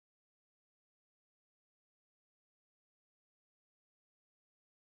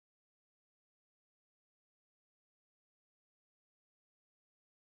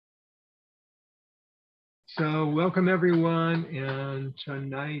So welcome everyone, and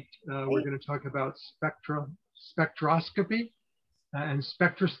tonight we're going to talk about spectroscopy and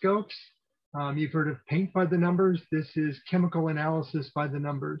spectroscopes. You've heard of paint by the numbers. This is chemical analysis by the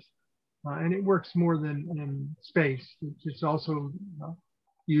numbers, and it works more than in space. It's also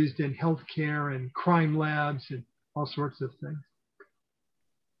used in healthcare and crime labs and all sorts of things.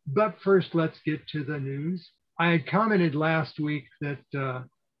 But first, let's get to the news. I had commented last week that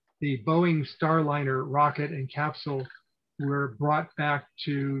the Boeing Starliner rocket and capsule were brought back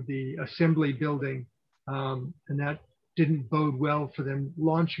to the assembly building, and that didn't bode well for them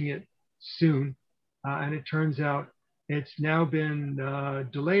launching it soon. And it turns out it's now been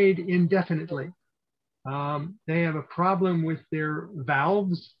delayed indefinitely. They have a problem with their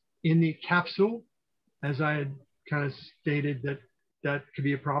valves in the capsule, as I had kind of stated that could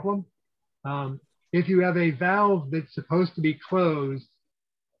be a problem. If you have a valve that's supposed to be closed,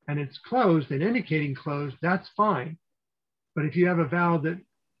 and it's closed and indicating closed, that's fine. But if you have a valve that's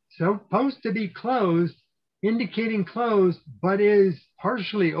supposed to be closed, indicating closed, but is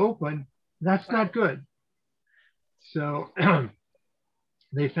partially open, that's not good. So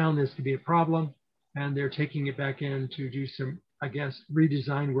they found this to be a problem, and they're taking it back in to do some, I guess,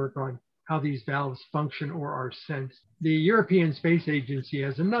 redesign work on how these valves function or are sensed. The European Space Agency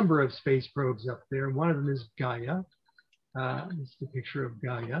has a number of space probes up there, and one of them is Gaia. It's the picture of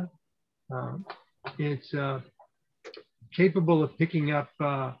Gaia. It's capable of picking up,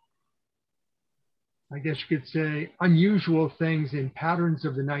 I guess you could say, unusual things in patterns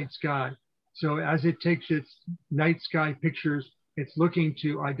of the night sky. So as it takes its night sky pictures, it's looking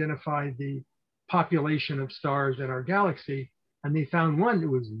to identify the population of stars in our galaxy. And they found one that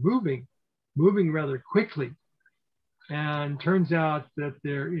was moving rather quickly. And turns out that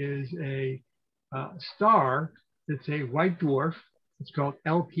there is a star that's a white dwarf. It's called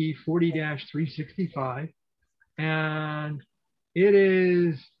LP 40-365. And it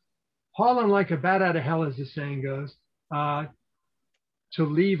is hauling like a bat out of hell, as the saying goes, to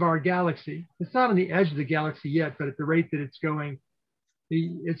leave our galaxy. It's not on the edge of the galaxy yet, but at the rate that it's going,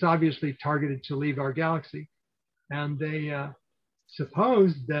 it's obviously targeted to leave our galaxy. And they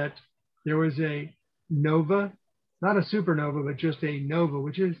supposed that there was a nova, not a supernova, but just a nova,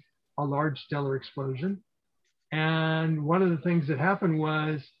 which is a large stellar explosion. And one of the things that happened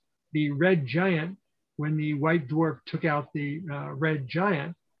was the red giant, when the white dwarf took out the red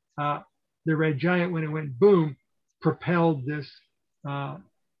giant, when it went boom, propelled this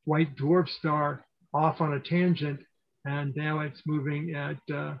white dwarf star off on a tangent. And now it's moving at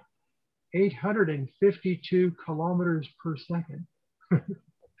 852 kilometers per second.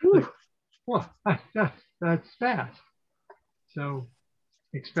 Well, that's fast. So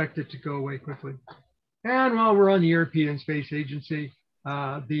expect it to go away quickly. And while we're on the European Space Agency,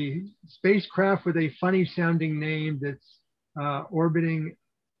 the spacecraft with a funny sounding name that's orbiting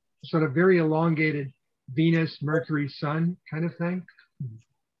sort of very elongated Venus, Mercury, Sun kind of thing,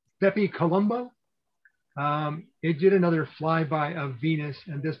 Bepi Colombo, it did another flyby of Venus,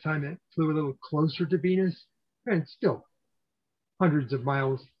 and this time it flew a little closer to Venus, and still hundreds of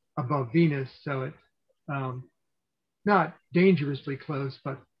miles above Venus, so it's not dangerously close,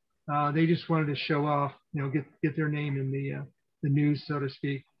 but they just wanted to show off, get their name in the news, so to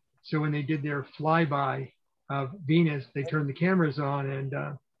speak. So when they did their flyby of Venus, they turned the cameras on, and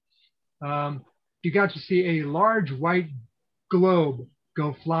you got to see a large white globe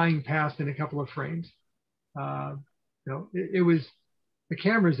go flying past in a couple of frames. It was, the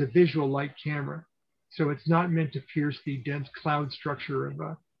camera is a visual light camera, so it's not meant to pierce the dense cloud structure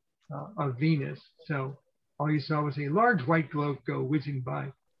of Venus. So all you saw was a large white globe go whizzing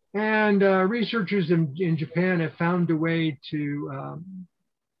by. And researchers in Japan have found a way to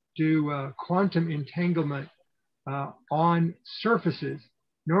do quantum entanglement on surfaces.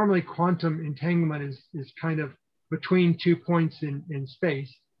 Normally, quantum entanglement is kind of between 2 points in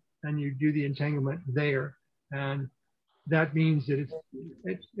space, and you do the entanglement there. And that means that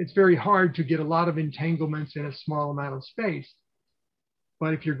it's very hard to get a lot of entanglements in a small amount of space.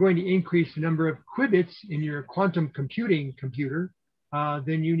 But if you're going to increase the number of qubits in your quantum computing computer,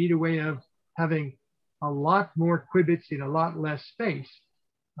 then you need a way of having a lot more qubits in a lot less space.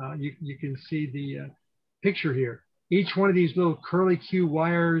 You can see the picture here. Each one of these little curly Q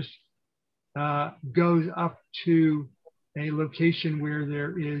wires goes up to a location where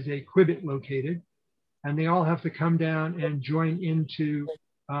there is a qubit located, and they all have to come down and join into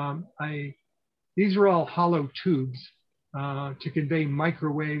these are all hollow tubes to convey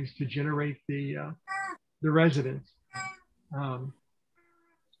microwaves to generate the resonance.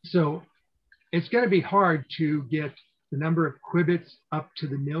 So it's going to be hard to get the number of qubits up to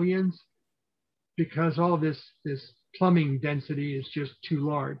the millions because all of this plumbing density is just too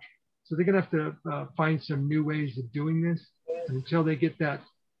large. So they're going to have to find some new ways of doing this. And until they get that,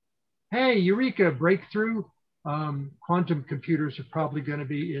 hey, eureka, breakthrough, quantum computers are probably going to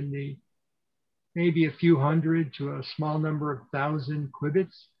be in the maybe a few hundred to a small number of thousand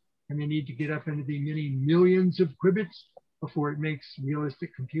qubits. And they need to get up into the many millions of qubits before it makes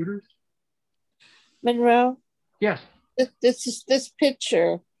realistic computers. Monroe? Yes. This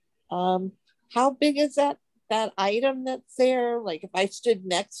picture, how big is that item that's there? Like if I stood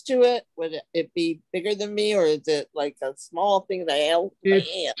next to it, would it be bigger than me, or is it like a small thing that I held?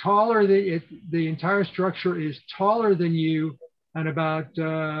 It's taller. The entire structure is taller than you and about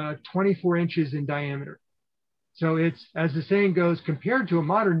 24 inches in diameter. So it's, as the saying goes, compared to a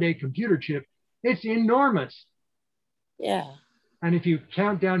modern day computer chip, it's enormous. Yeah. And if you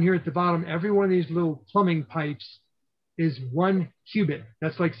count down here at the bottom, every one of these little plumbing pipes is 1 qubit.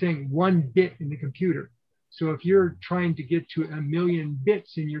 That's like saying 1 bit in the computer. So if you're trying to get to 1 million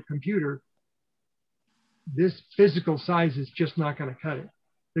bits in your computer, this physical size is just not going to cut it.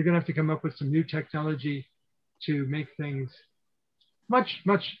 They're going to have to come up with some new technology to make things much,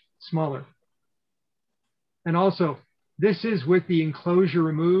 much smaller. And also, this is with the enclosure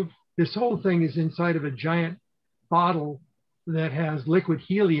removed. This whole thing is inside of a giant bottle that has liquid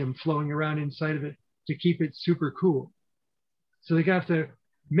helium flowing around inside of it to keep it super cool. So they have to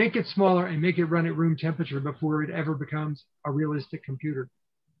make it smaller and make it run at room temperature before it ever becomes a realistic computer.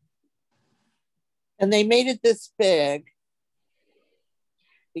 And they made it this big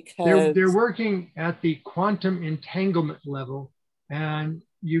because they're working at the quantum entanglement level, and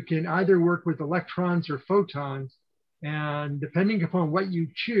you can either work with electrons or photons, and depending upon what you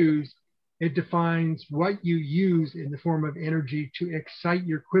choose, it defines what you use in the form of energy to excite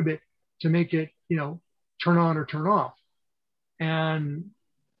your qubit to make it, turn on or turn off. And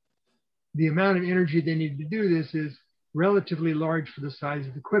the amount of energy they need to do this is relatively large for the size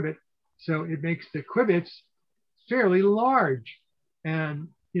of the qubit. So it makes the qubits fairly large. And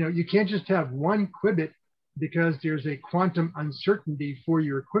you can't just have 1 qubit because there's a quantum uncertainty for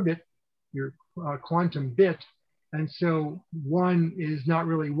your qubit, your quantum bit. And so 1 is not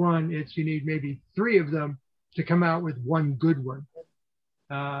really 1. It's you need maybe 3 of them to come out with 1 good one.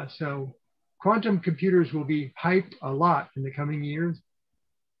 So quantum computers will be hyped a lot in the coming years.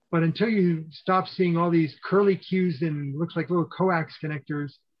 But until you stop seeing all these curly Qs and looks like little coax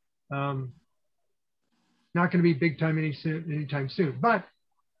connectors, not going to be big time anytime soon. But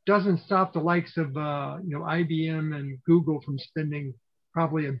doesn't stop the likes of IBM and Google from spending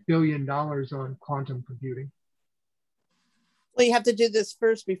probably $1 billion on quantum computing. Well, you have to do this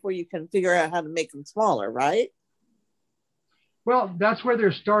first before you can figure out how to make them smaller, right? Well, that's where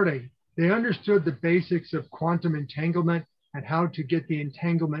they're starting. They understood the basics of quantum entanglement and how to get the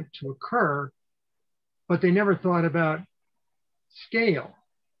entanglement to occur, but they never thought about scale.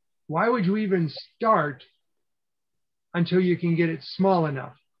 Why would you even start until you can get it small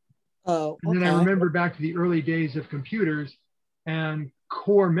enough? Oh, okay. And then I remember back to the early days of computers and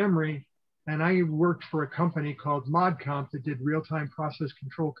core memory. And I worked for a company called ModComp that did real-time process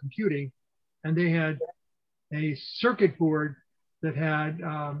control computing. And they had a circuit board that had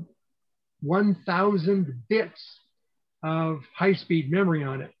 1,000 bits of high-speed memory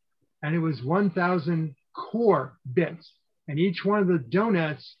on it. And it was 1,000 core bits. And each one of the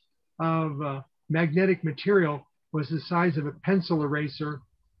donuts of magnetic material was the size of a pencil eraser.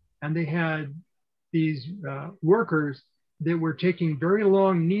 And they had these workers that were taking very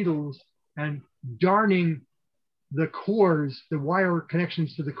long needles and darning the cores, the wire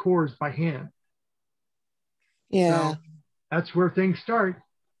connections to the cores by hand. Yeah. So that's where things start.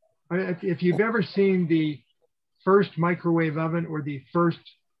 If you've ever seen the first microwave oven or the first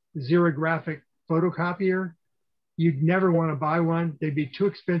xerographic photocopier, you'd never want to buy one. They'd be too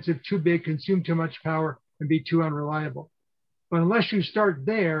expensive, too big, consume too much power, and be too unreliable. But unless you start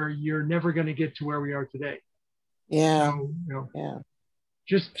there, you're never going to get to where we are today. Yeah. So, yeah.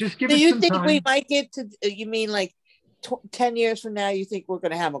 Just give it some time. Do you think we might get to, you mean like 10 years from now, you think we're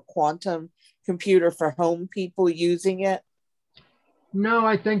going to have a quantum computer for home people using it? No,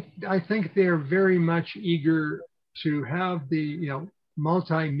 I think they're very much eager to have the,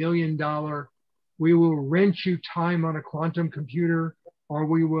 multi-million-dollar, we will rent you time on a quantum computer, or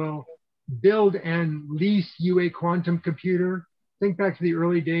we will build and lease you a quantum computer. Think back to the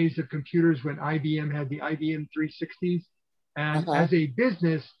early days of computers when IBM had the IBM 360s. And as a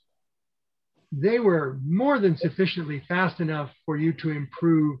business, they were more than sufficiently fast enough for you to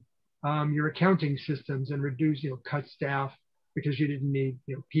improve your accounting systems and reduce, cut staff, because you didn't need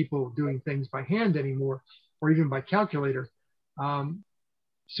people doing things by hand anymore, or even by calculator.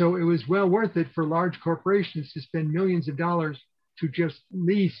 So it was well worth it for large corporations to spend millions of dollars to just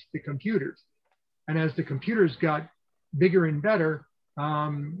lease the computers. And as the computers got bigger and better,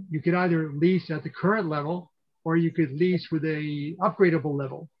 you could either lease at the current level or you could lease with a upgradable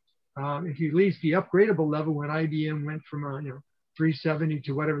level. If you lease the upgradable level, when IBM went from 370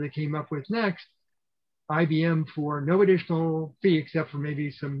 to whatever they came up with next, IBM, for no additional fee except for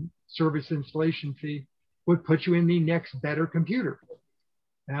maybe some service installation fee, would put you in the next better computer.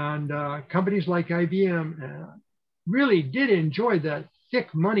 And companies like IBM really did enjoy that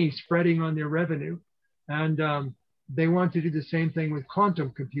thick money spreading on their revenue. And they want to do the same thing with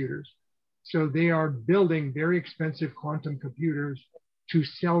quantum computers. So they are building very expensive quantum computers to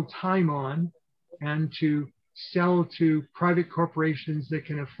sell time on and to sell to private corporations that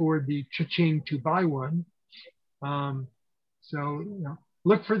can afford the cha-ching to buy one. So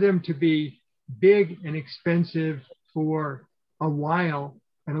look for them to be big and expensive for a while,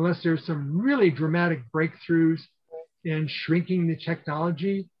 and unless there's some really dramatic breakthroughs in shrinking the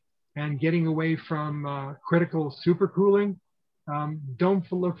technology and getting away from critical supercooling,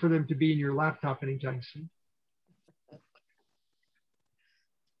 don't look for them to be in your laptop anytime soon.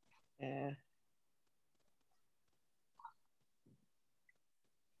 Yeah.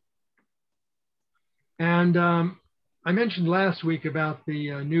 And I mentioned last week about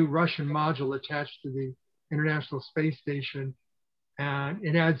the new Russian module attached to the International Space Station. And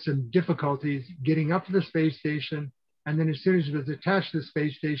it had some difficulties getting up to the space station. And then as soon as it was attached to the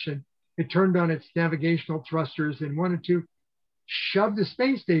space station, it turned on its navigational thrusters and wanted to shove the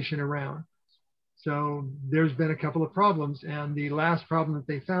space station around. So there's been a couple of problems. And the last problem that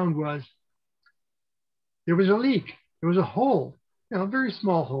they found was there was a leak. There was a hole, a very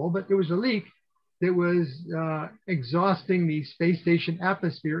small hole, but there was a leak that was exhausting the space station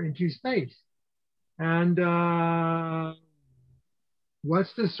atmosphere into space. And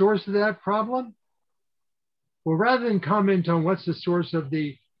what's the source of that problem? Well, rather than comment on what's the source of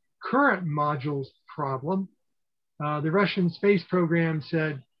the current module's problem, the Russian space program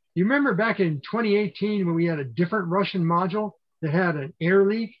said, you remember back in 2018 when we had a different Russian module that had an air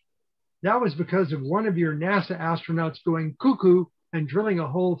leak? That was because of one of your NASA astronauts going cuckoo and drilling a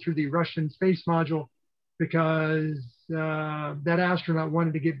hole through the Russian space module because that astronaut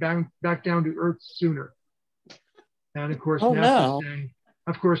wanted to get back down to Earth sooner. And of course,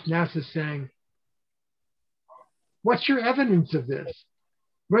 NASA's saying, what's your evidence of this?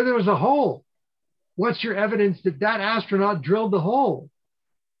 Where there was a hole, what's your evidence that that astronaut drilled the hole?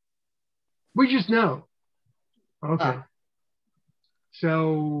 We just know. Okay.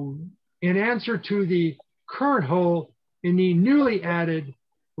 So in answer to the current hole in the newly added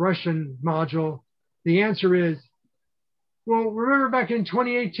Russian module, the answer is, well, remember back in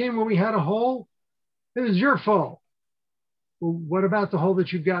 2018 when we had a hole? It was your fault. Well, what about the hole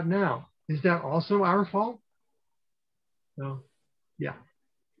that you've got now? Is that also our fault? So, yeah.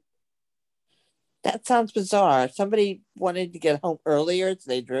 That sounds bizarre. Somebody wanted to get home earlier, so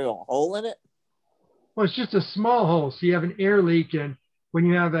they drew a hole in it? Well, it's just a small hole. So you have an air leak, and when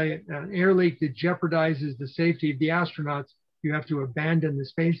you have an air leak that jeopardizes the safety of the astronauts, you have to abandon the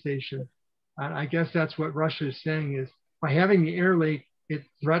space station. I guess that's what Russia is saying is, by having the air leak, it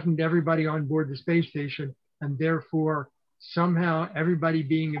threatened everybody on board the space station, and therefore somehow everybody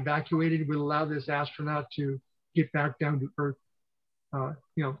being evacuated would allow this astronaut to get back down to Earth,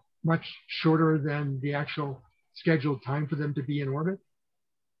 much shorter than the actual scheduled time for them to be in orbit.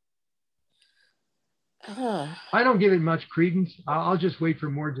 I don't give it much credence. I'll just wait for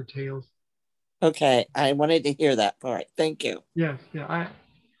more details. Okay, I wanted to hear that part. Thank you. Yes, yeah.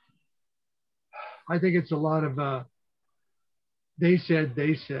 I think it's a lot of they said.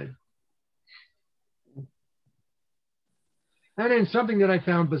 And then something that I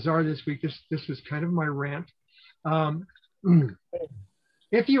found bizarre this week, this was kind of my rant.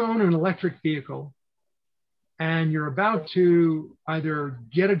 If you own an electric vehicle and you're about to either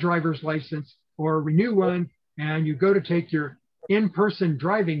get a driver's license or renew one, and you go to take your in-person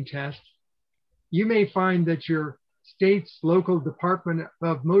driving test, you may find that your state's local Department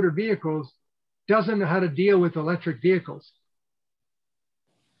of Motor Vehicles doesn't know how to deal with electric vehicles.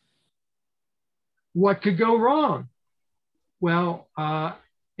 What could go wrong? Well,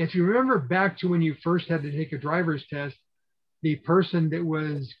 if you remember back to when you first had to take a driver's test, the person that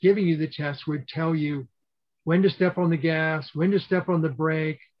was giving you the test would tell you when to step on the gas, when to step on the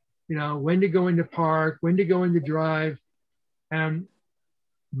brake, when to go into park, when to go into drive. And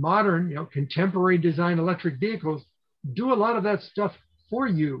modern, contemporary design electric vehicles do a lot of that stuff for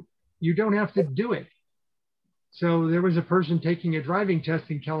you. You don't have to do it. So there was a person taking a driving test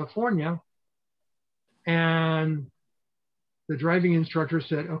in California, and the driving instructor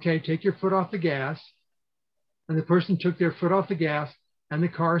said, okay, take your foot off the gas. And the person took their foot off the gas and the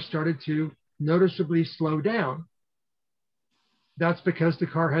car started to noticeably slow down. That's because the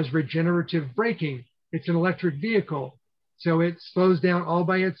car has regenerative braking. It's an electric vehicle, so it slows down all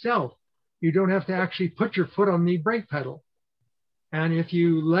by itself. You don't have to actually put your foot on the brake pedal. And if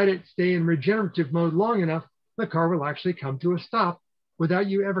you let it stay in regenerative mode long enough, the car will actually come to a stop without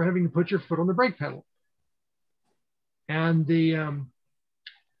you ever having to put your foot on the brake pedal. And the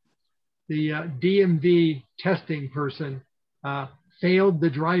DMV testing person failed the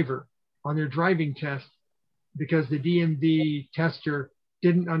driver on their driving test because the DMV tester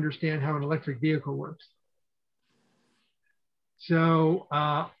didn't understand how an electric vehicle works. So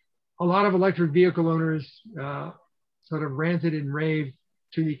a lot of electric vehicle owners sort of ranted and raved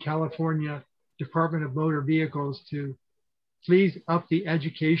to the California Department of Motor Vehicles to please up the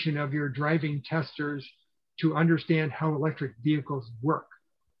education of your driving testers to understand how electric vehicles work.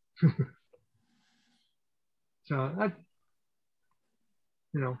 So that,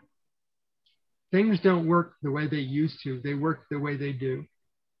 you know, things don't work the way they used to. They work the way they do.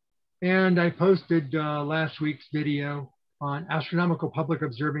 And I posted last week's video on astronomical public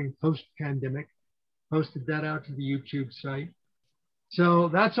observing post-pandemic, posted that out to the YouTube site. So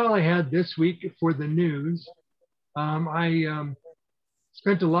that's all I had this week for the news. I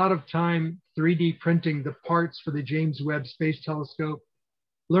spent a lot of time 3D printing the parts for the James Webb Space Telescope,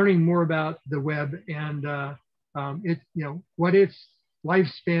 learning more about the Webb and what its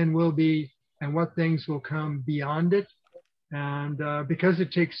lifespan will be and what things will come beyond it. And because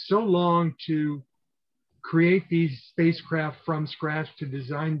it takes so long to create these spacecraft from scratch, to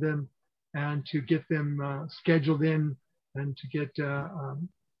design them and to get them scheduled in and to get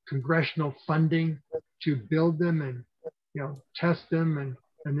congressional funding to build them and test them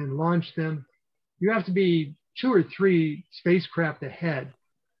and then launch them, you have to be 2 or 3 spacecraft ahead.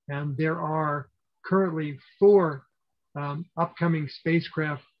 And there are currently 4 upcoming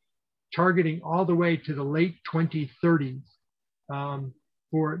spacecraft targeting all the way to the late 2030s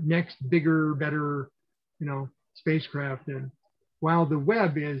for next bigger, better, spacecraft. And while the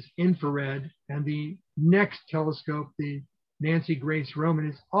Webb is infrared and the next telescope, the Nancy Grace Roman,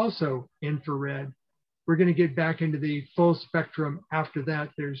 is also infrared, we're going to get back into the full spectrum after that.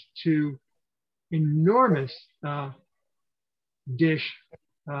 There's 2 enormous dish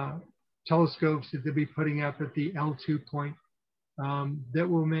telescopes that they'll be putting up at the L2 point that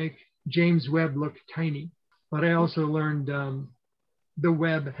will make James Webb look tiny. But I also learned the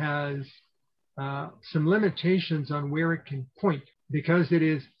Webb has some limitations on where it can point. Because it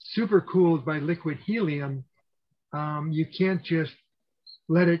is supercooled by liquid helium, you can't just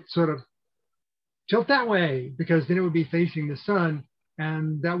let it sort of tilt that way, because then it would be facing the sun,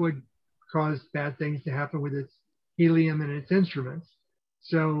 and that would cause bad things to happen with its helium and its instruments.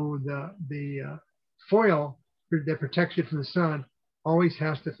 So the foil that protects it from the sun always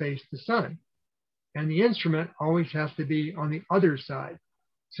has to face the sun, and the instrument always has to be on the other side.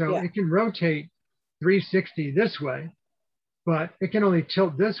 So it can rotate 360 this way, but it can only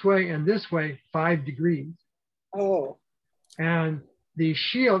tilt this way and this way 5 degrees. Oh. And the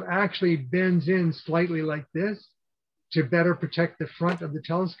shield actually bends in slightly like this to better protect the front of the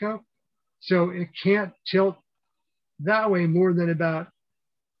telescope. So it can't tilt that way more than about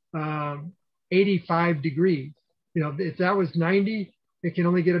 85 degrees. If that was 90, it can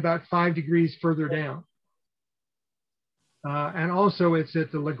only get about 5 degrees further down. And also it's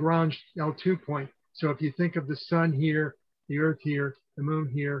at the Lagrange L2 point. So if you think of the sun here, the Earth here, the moon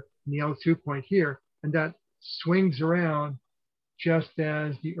here, and the L2 point here, and that swings around just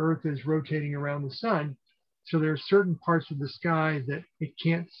as the Earth is rotating around the sun. So there are certain parts of the sky that it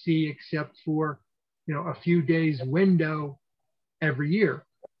can't see except for, a few days window every year.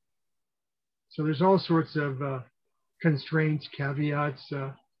 So there's all sorts of constraints, caveats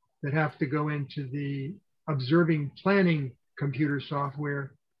that have to go into the observing planning computer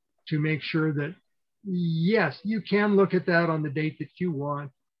software to make sure that, yes, you can look at that on the date that you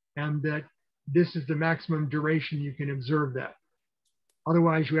want, and that this is the maximum duration you can observe that.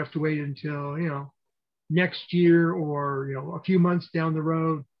 Otherwise, you have to wait until, next year or, a few months down the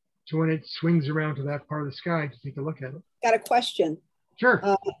road to when it swings around to that part of the sky to take a look at it. Got a question. Sure.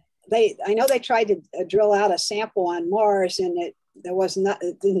 I know they tried to drill out a sample on Mars, and it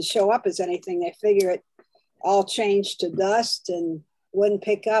didn't show up as anything. They figure it all changed to dust and wouldn't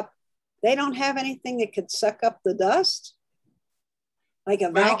pick up. They don't have anything that could suck up the dust, like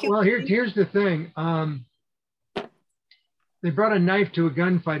a vacuum. Well, here's the thing. They brought a knife to a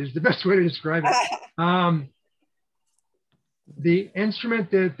gunfight is the best way to describe it. The instrument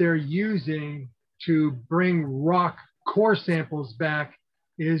that they're using to bring rock core samples back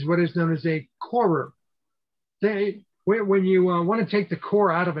is what is known as a corer. When you want to take the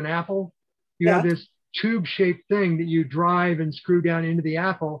core out of an apple, you have this tube-shaped thing that you drive and screw down into the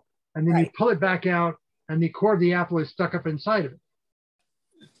apple, and then you pull it back out, and the core of the apple is stuck up inside of it.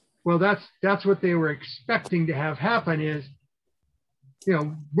 Well, that's what they were expecting to have happen is, you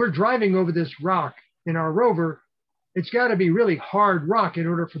know, we're driving over this rock in our rover. It's got to be really hard rock in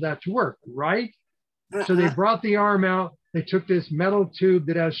order for that to work, right? So they brought the arm out. They took this metal tube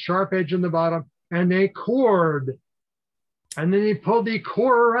that has sharp edge on the bottom, and they cored. And then they pulled the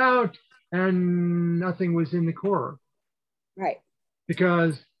corer out, and nothing was in the corer. Right.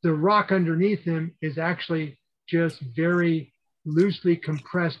 Because the rock underneath him is actually just very loosely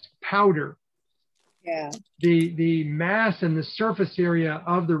compressed powder. Yeah. The mass and the surface area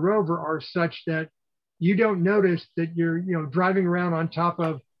of the rover are such that you don't notice that you're, you know, driving around on top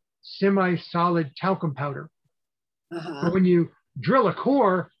of semi-solid talcum powder. But when you drill a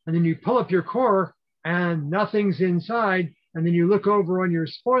core and then you pull up your core and nothing's inside, and then you look over on your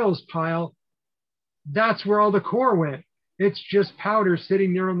spoils pile, that's where all the core went. It's just powder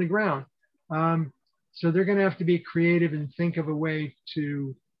sitting there on the ground. So they're going to have to be creative and think of a way to,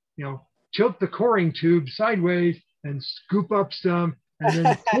 you know, tilt the coring tube sideways and scoop up some and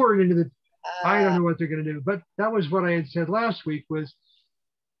then pour it into the, I don't know what they're going to do. But that was what I had said last week was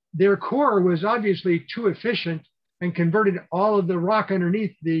their core was obviously too efficient and converted all of the rock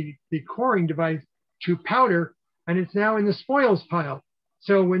underneath the coring device to powder, and it's now in the spoils pile.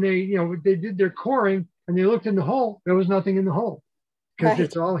 So when they, you know, they did their coring and they looked in the hole, there was nothing in the hole because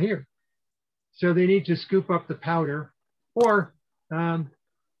it's all here. So they need to scoop up the powder, or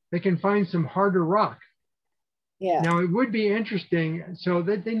they can find some harder rock. Yeah. Now it would be interesting. So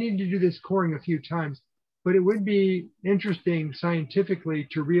that they need to do this coring a few times, but it would be interesting scientifically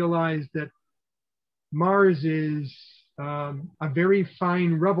to realize that Mars is a very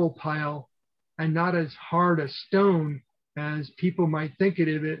fine rubble pile and not as hard a stone as people might think of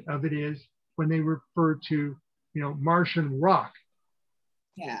it is when they refer to, you know, Martian rock.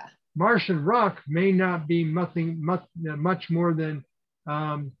 Yeah. Martian rock may not be much more than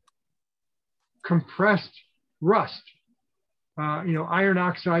compressed rust, you know, iron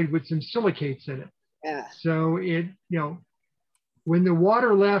oxide with some silicates in it. Yeah. So it, you know, when the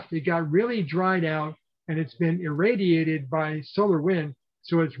water left, it got really dried out and it's been irradiated by solar wind.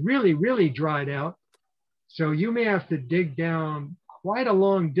 So it's really, really dried out. So you may have to dig down quite a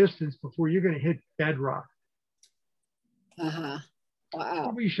long distance before you're going to hit bedrock. Wow.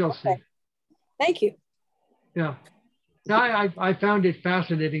 So we shall see. Thank you. Yeah. Now I found it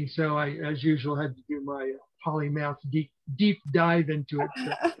fascinating. So I, as usual, had to do my polymath deep dive into it.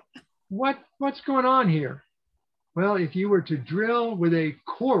 So what's going on here? Well, if you were to drill with a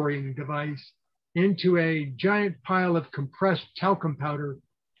coring device into a giant pile of compressed talcum powder,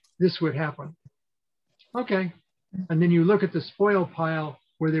 this would happen. Okay. And then you look at the spoil pile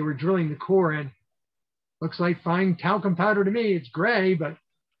where they were drilling the core in. Looks like fine talcum powder to me. It's gray, but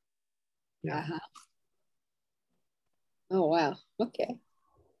yeah. Oh, wow. Okay.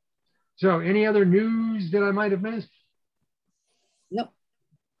 So any other news that I might have missed? No.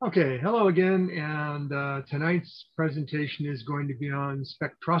 Okay, hello again. And tonight's presentation is going to be on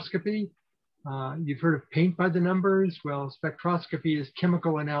spectroscopy. You've heard of paint by the numbers. Well, spectroscopy is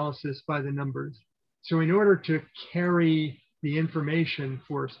chemical analysis by the numbers. So in order to carry the information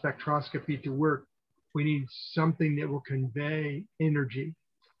for spectroscopy to work, we need something that will convey energy.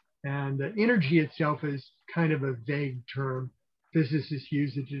 And energy itself is kind of a vague term. Physicists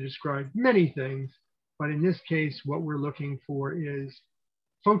use it to describe many things, but in this case, what we're looking for is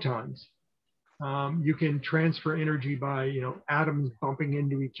photons. You can transfer energy by, you know, atoms bumping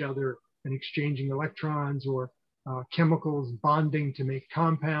into each other and exchanging electrons, or chemicals bonding to make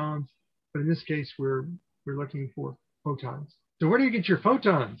compounds. But in this case, we're looking for photons. So where do you get your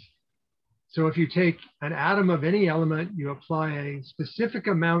photons? So if you take an atom of any element, you apply a specific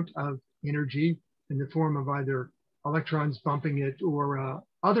amount of energy in the form of either electrons bumping it or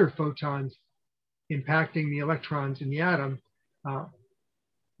other photons impacting the electrons in the atom,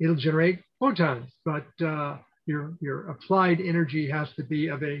 it'll generate photons. But your applied energy has to be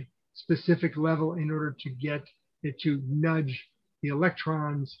of a specific level in order to get it to nudge the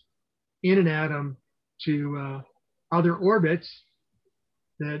electrons in an atom to other orbits.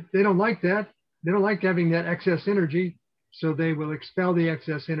 That they don't like that. They don't like having that excess energy. So they will expel the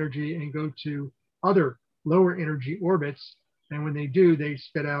excess energy and go to other lower energy orbits. And when they do, they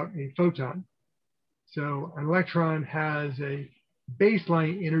spit out a photon. So an electron has a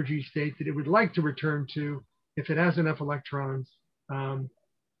baseline energy state that it would like to return to if it has enough electrons.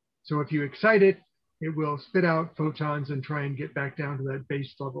 So if you excite it, it will spit out photons and try and get back down to that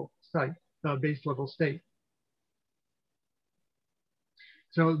base level state.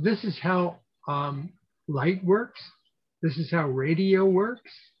 So this is how light works. This is how radio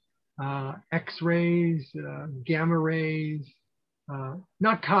works. X-rays, gamma rays,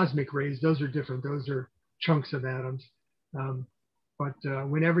 not cosmic rays, those are different. Those are chunks of atoms. But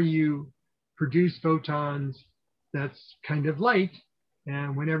whenever you produce photons, that's kind of light.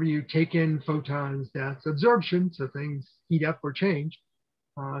 And whenever you take in photons, that's absorption. So things heat up or change.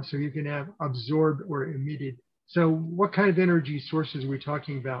 So you can have absorbed or emitted. So what kind of energy sources are we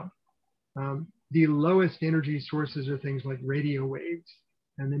talking about? The lowest energy sources are things like radio waves.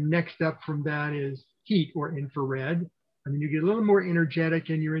 And the next up from that is heat or infrared. And then you get a little more energetic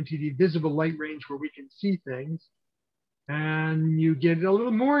and you're into the visible light range where we can see things. And you get a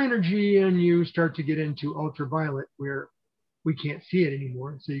little more energy and you start to get into ultraviolet where we can't see it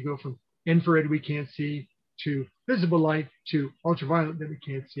anymore. So you go from infrared we can't see to visible light to ultraviolet that we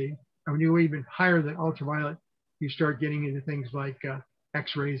can't see. And when you go even higher than ultraviolet, you start getting into things like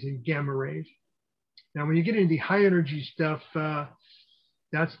X-rays and gamma rays. Now, when you get into the high energy stuff,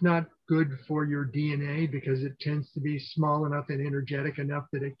 that's not good for your DNA because it tends to be small enough and energetic enough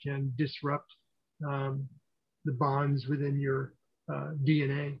that it can disrupt the bonds within your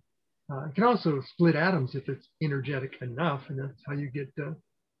DNA. It can also split atoms if it's energetic enough, and that's how you get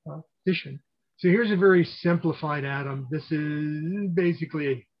fission. So here's a very simplified atom. This is basically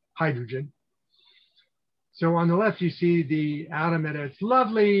a hydrogen. So on the left, you see the atom at its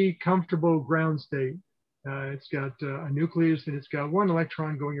lovely, comfortable ground state. It's got a nucleus and it's got one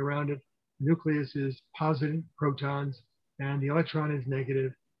electron going around it. The nucleus is positive protons and the electron is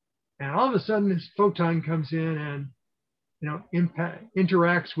negative. And all of a sudden, this photon comes in and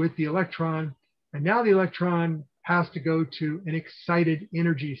interacts with the electron. And now the electron has to go to an excited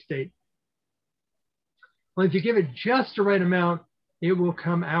energy state. Well, if you give it just the right amount, it will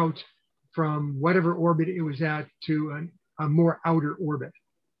come out from whatever orbit it was at to a more outer orbit.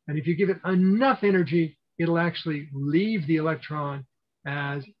 And if you give it enough energy, it'll actually leave the electron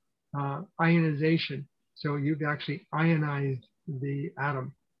as ionization. So you've actually ionized the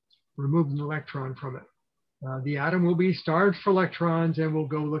atom, removed an electron from it. The atom will be starved for electrons and will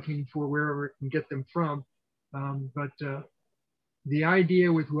go looking for wherever it can get them from. But the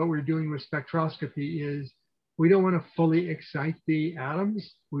idea with what we're doing with spectroscopy is we don't want to fully excite the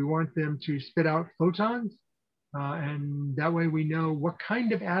atoms. We want them to spit out photons. And that way we know what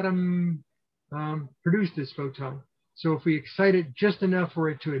kind of atom produced this photon. So if we excite it just enough for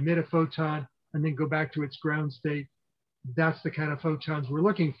it to emit a photon and then go back to its ground state, that's the kind of photons we're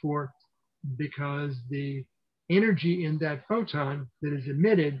looking for, because the energy in that photon that is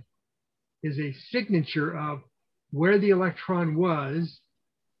emitted is a signature of where the electron was,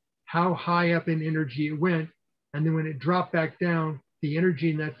 how high up in energy it went, and then when it dropped back down, the energy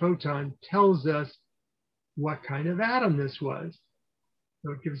in that photon tells us what kind of atom this was.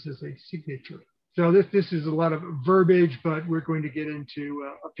 So it gives us a signature. So this is a lot of verbiage, but we're going to get into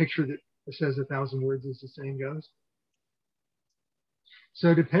a picture that says 1,000 words, as the saying goes.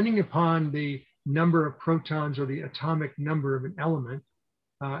 So depending upon the number of protons or the atomic number of an element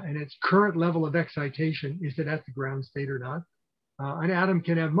and its current level of excitation, is it at the ground state or not? An atom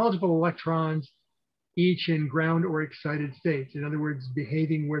can have multiple electrons, each in ground or excited states. In other words,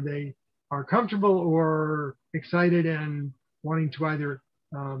 behaving where they are comfortable or excited and wanting to either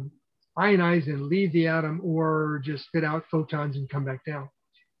ionize and leave the atom or just spit out photons and come back down.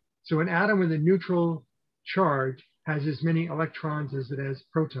 So an atom with a neutral charge has as many electrons as it has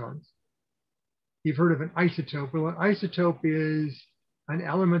protons. You've heard of an isotope. Well, an isotope is an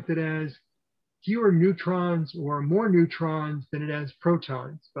element that has fewer neutrons or more neutrons than it has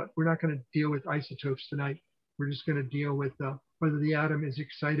protons, but we're not going to deal with isotopes tonight. We're just going to deal with whether the atom is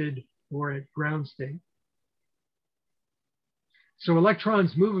excited or at ground state. So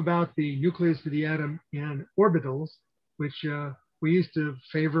electrons move about the nucleus of the atom in orbitals, which we used to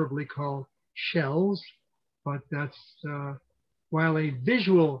favorably call shells, but that's, while a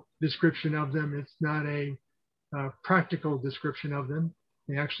visual description of them, it's not a practical description of them.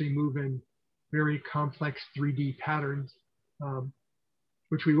 They actually move in very complex 3D patterns,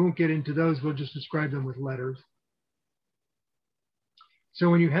 which we won't get into those. We'll just describe them with letters. So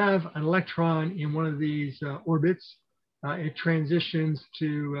when you have an electron in one of these orbits, it transitions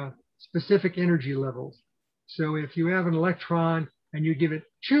to specific energy levels. So if you have an electron and you give it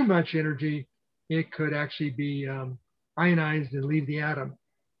too much energy, it could actually be ionized and leave the atom.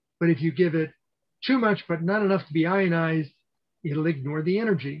 But if you give it too much, but not enough to be ionized, it'll ignore the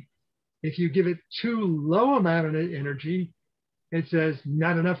energy. If you give it too low amount of energy, it says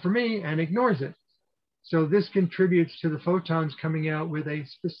not enough for me and ignores it. So this contributes to the photons coming out with a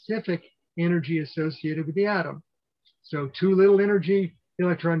specific energy associated with the atom. So too little energy, the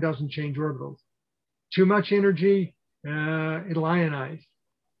electron doesn't change orbitals. Too much energy, it'll ionize.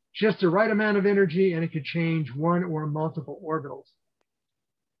 Just the right amount of energy and it could change one or multiple orbitals.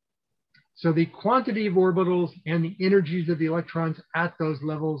 So the quantity of orbitals and the energies of the electrons at those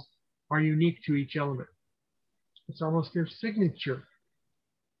levels are unique to each element. It's almost their signature.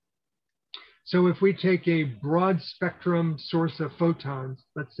 So if we take a broad spectrum source of photons,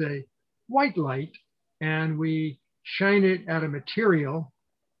 let's say white light, and we shine it at a material,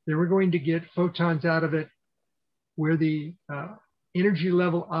 then we're going to get photons out of it where the energy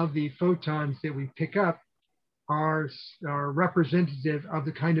level of the photons that we pick up are representative of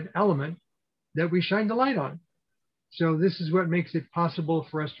the kind of element that we shine the light on. So this is what makes it possible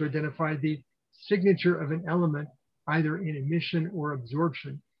for us to identify the signature of an element, either in emission or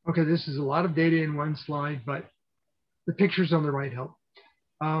absorption. Okay, this is a lot of data in one slide, but the pictures on the right help.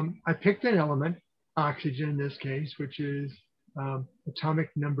 I picked an element, oxygen in this case, which is atomic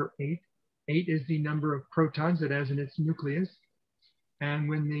number 8. 8 is the number of protons it has in its nucleus. And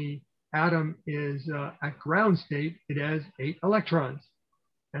when the atom is at ground state, it has 8 electrons.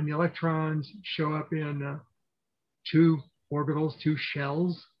 And the electrons show up in 2 orbitals, 2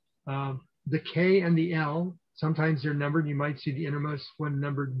 shells. The K and the L, sometimes they're numbered. You might see the innermost one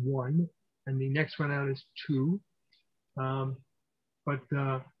numbered 1, and the next one out is 2. But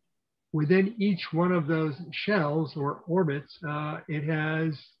within each one of those shells or orbits, it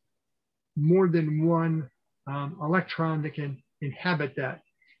has more than one electron that can inhabit that.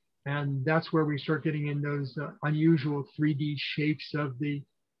 And that's where we start getting in those unusual 3D shapes of the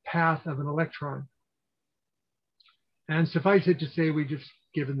path of an electron. And suffice it to say, we just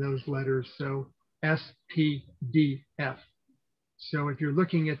given those letters. So S, P, D, F. So if you're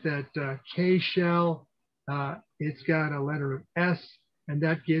looking at that K shell, it's got a letter of S, and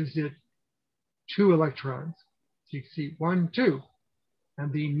that gives it 2 electrons. So you can see 1, 2.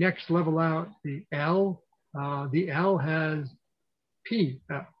 And the next level out, the L has P.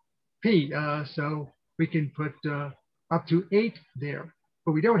 So we can put up to 8 there.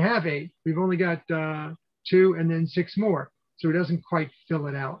 But we don't have 8. We've only got 2 and then 6 more. So it doesn't quite fill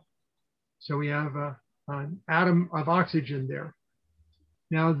it out. So we have an atom of oxygen there.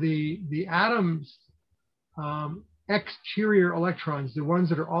 Now the atom's exterior electrons, the ones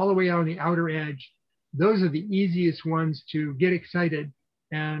that are all the way out on the outer edge, those are the easiest ones to get excited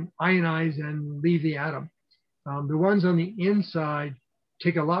and ionize and leave the atom. The ones on the inside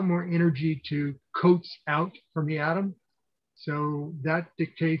take a lot more energy to coax out from the atom. So that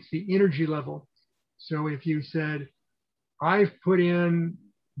dictates the energy level. So if you said, I've put in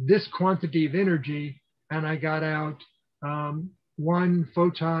this quantity of energy and I got out 1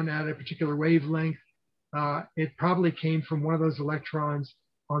 photon at a particular wavelength, it probably came from one of those electrons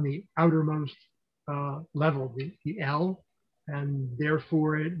on the outermost level, the L, and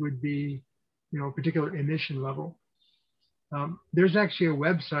therefore it would be, a particular emission level. There's actually a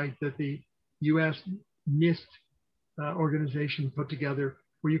website that the US NIST organization put together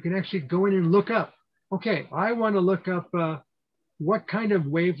where you can actually go in and look up, okay, I want to look up what kind of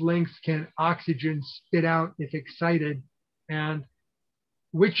wavelengths can oxygen spit out if excited, and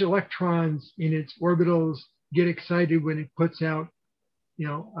which electrons in its orbitals get excited when it puts out,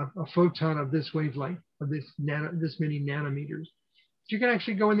 a photon of this wavelength, of this many nanometers. So you can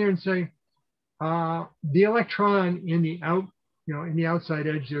actually go in there and say, the electron in the in the outside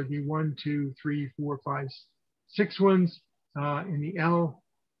edge, there would be 1, 2, 3, 4, 5, 6 ones in the L.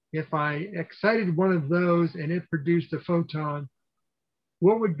 If I excited one of those and it produced a photon,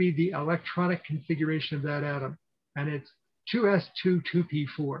 what would be the electronic configuration of that atom? And it's 2s2,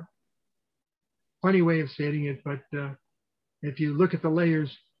 2p4. Funny way of stating it, but if you look at the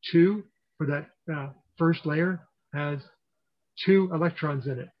layers, 2 for that first layer has 2 electrons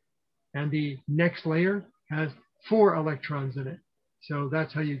in it. And the next layer has 4 electrons in it. So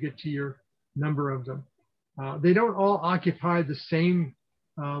that's how you get to your number of them. They don't all occupy the same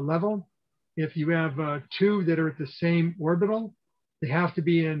level. If you have 2 that are at the same orbital, they have to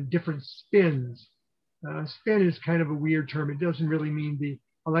be in different spins. Spin is kind of a weird term. It doesn't really mean the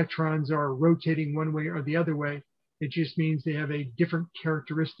electrons are rotating one way or the other way. It just means they have a different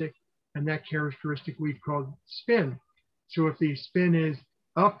characteristic, and that characteristic we've called spin. So if the spin is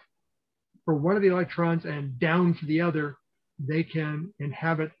up for one of the electrons and down for the other, they can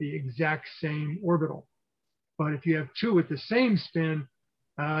inhabit the exact same orbital. But if you have 2 with the same spin,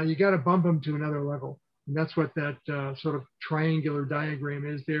 you got to bump them to another level. And that's what that sort of triangular diagram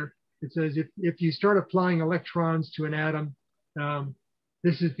is there. It says if you start applying electrons to an atom,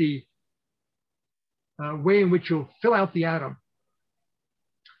 this is the way in which you'll fill out the atom.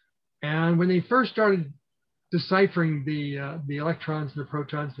 And when they first started deciphering the electrons, the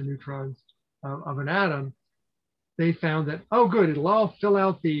protons, the neutrons of an atom, they found that, oh, good, it'll all fill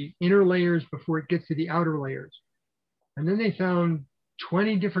out the inner layers before it gets to the outer layers. And then they found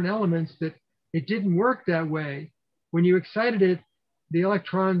 20 different elements that it didn't work that way. When you excited it, the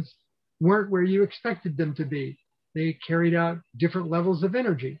electrons weren't where you expected them to be. They carried out different levels of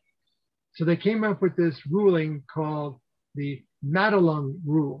energy. So they came up with this ruling called the Madelung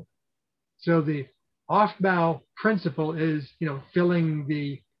rule. So the Aufbau principle is, filling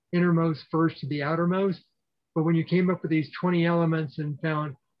the innermost first to the outermost. But when you came up with these 20 elements and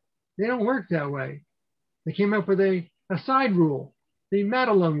found they don't work that way, they came up with a side rule, the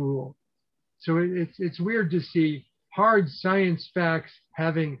Madelung rule. So it's weird to see hard science facts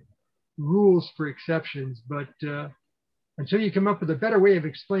having rules for exceptions, but until you come up with a better way of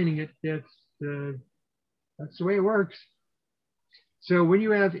explaining it, that's the way it works. So when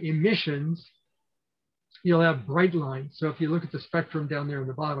you have emissions, you'll have bright lines. So if you look at the spectrum down there on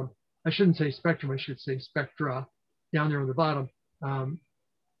the bottom, I shouldn't say spectrum, I should say spectra down there on the bottom.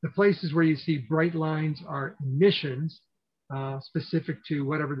 The places where you see bright lines are emissions, specific to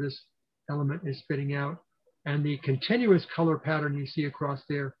whatever this element is spitting out. And the continuous color pattern you see across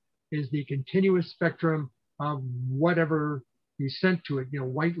there is the continuous spectrum of whatever you sent to it.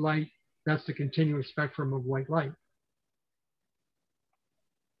 White light, that's the continuous spectrum of white light.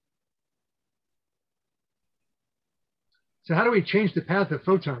 So how do we change the path of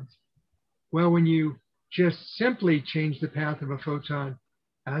photons? Well, when you just simply change the path of a photon,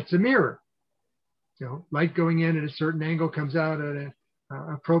 that's a mirror. Light going in at a certain angle comes out at an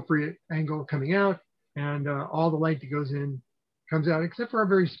appropriate angle coming out, and all the light that goes in comes out, except for a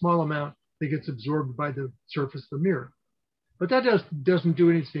very small amount that gets absorbed by the surface of the mirror. But that doesn't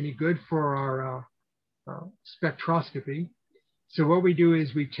do us any good for our spectroscopy. So what we do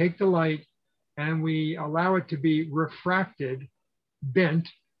is we take the light and we allow it to be refracted, bent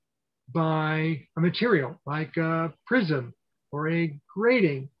by a material like a prism or a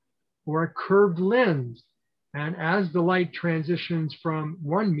grating or a curved lens. And as the light transitions from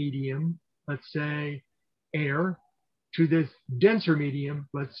one medium, let's say air, to this denser medium,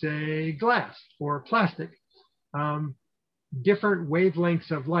 let's say glass or plastic, different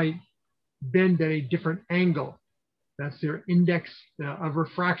wavelengths of light bend at a different angle. That's their index of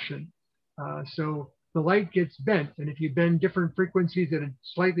refraction. So the light gets bent, and if you bend different frequencies at a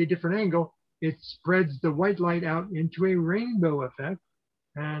slightly different angle, it spreads the white light out into a rainbow effect.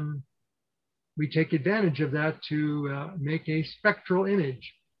 And we take advantage of that to make a spectral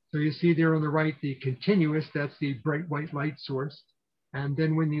image. So you see there on the right, the continuous, that's the bright white light source. And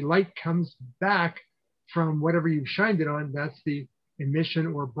then when the light comes back from whatever you've shined it on, that's the emission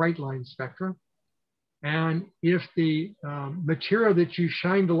or bright line spectrum. And if the material that you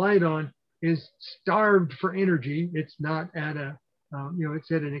shine the light on is starved for energy, it's not at a,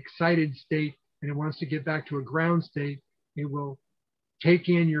 it's at an excited state and it wants to get back to a ground state, it will take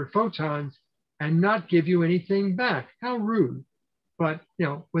in your photons and not give you anything back. How rude. But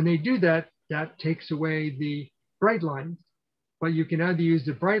when they do that, that takes away the bright lines. But you can either use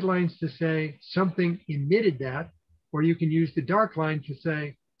the bright lines to say something emitted that, or you can use the dark line to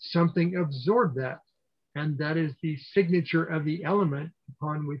say something absorbed that. And that is the signature of the element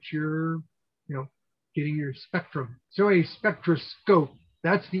upon which you're getting your spectrum. So a spectroscope,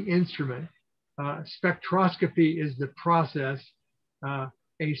 that's the instrument. Spectroscopy is the process.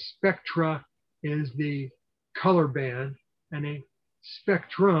 A spectra is the color band, and a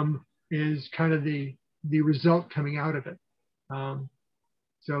spectrum is kind of the result coming out of it.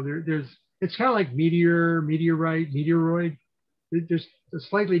 So it's kind of like meteor, meteorite, meteoroid. There's a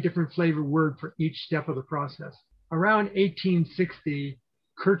slightly different flavor word for each step of the process. Around 1860,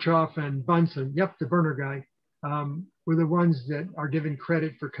 Kirchhoff and Bunsen, yep, the burner guy, were the ones that are given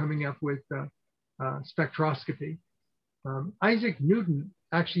credit for coming up with spectroscopy. Isaac Newton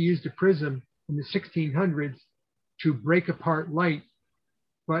actually used a prism in the 1600s to break apart light,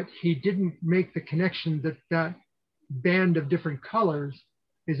 but he didn't make the connection that that band of different colors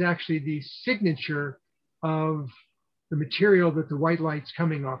is actually the signature of the material that the white light's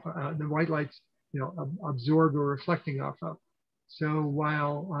coming off of, the white light's absorbed or reflecting off of. So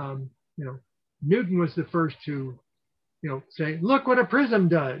while Newton was the first to say, look what a prism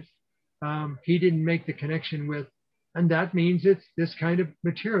does, he didn't make the connection with, and that means it's this kind of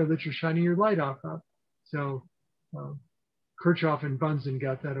material that you're shining your light off of. So Kirchhoff and Bunsen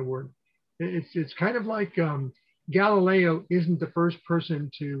got that award. It's kind of like Galileo isn't the first person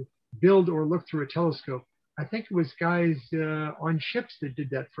to build or look through a telescope. I think it was guys on ships that did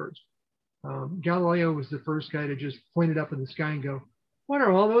that first. Galileo was the first guy to just point it up in the sky and go, what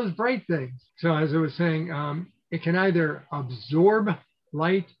are all those bright things? So as I was saying, it can either absorb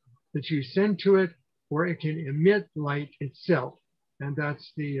light that you send to it, or it can emit light itself. And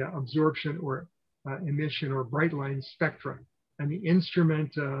that's the absorption or emission or bright line spectra. And the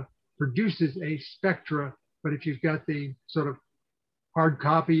instrument produces a spectra, but if you've got the sort of hard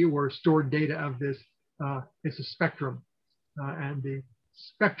copy or stored data of this, it's a spectrum. And the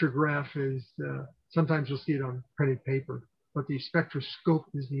spectrograph is, sometimes you'll see it on printed paper, but the spectroscope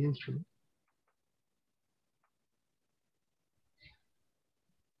is the instrument.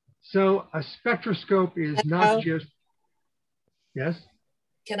 So a spectroscope is not just, yes?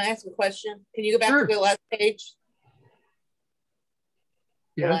 Can I ask a question? Can you go back Sure. to the last page?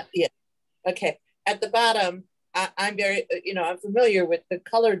 Yes. Yeah. Okay. At the bottom, I'm very, I'm familiar with the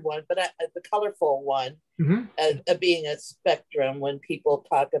colored one, but the colorful one being a spectrum when people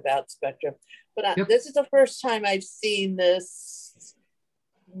talk about spectrum. But this is the first time I've seen this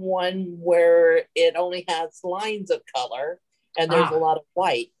one where it only has lines of color and there's a lot of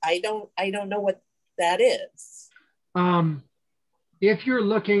white. I don't know what that is. If you're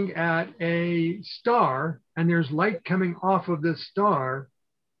looking at a star and there's light coming off of the star,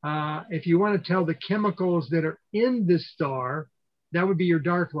 if you want to tell the chemicals that are in the star, that would be your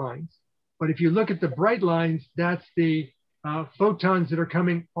dark lines. But if you look at the bright lines, that's the photons that are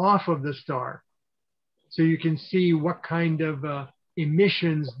coming off of the star. So you can see what kind of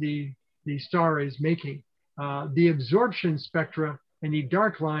emissions the star is making. The absorption spectra and the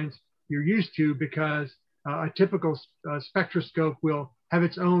dark lines you're used to, because a typical spectroscope will have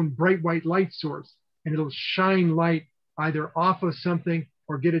its own bright white light source, and it'll shine light either off of something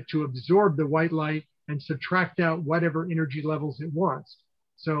or get it to absorb the white light and subtract out whatever energy levels it wants.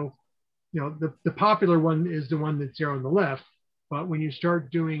 So, the popular one is the one that's there on the left. But when you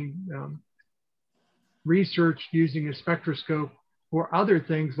start doing research using a spectroscope for other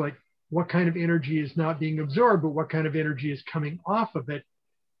things, like what kind of energy is not being absorbed, but what kind of energy is coming off of it,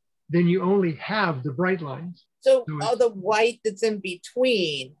 then you only have the bright lines. So all the white that's in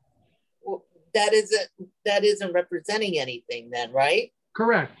between, that isn't representing anything then, right?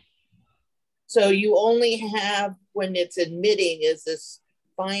 Correct. So you only have, when it's emitting, is this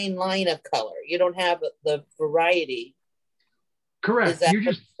fine line of color. You don't have the variety. Correct.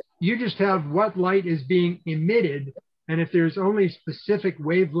 You just have what light is being emitted, and if there's only specific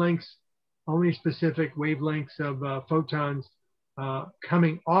wavelengths of photons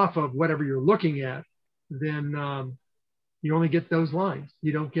coming off of whatever you're looking at, then you only get those lines.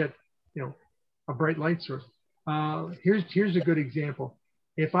 You don't get, a bright light source. Here's a good example.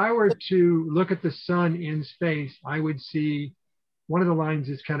 If I were to look at the sun in space, I would see one of the lines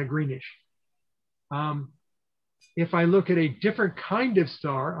is kind of greenish. If I look at a different kind of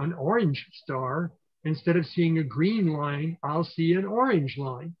star, an orange star, instead of seeing a green line, I'll see an orange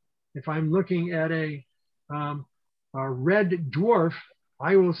line. If I'm looking at a red dwarf,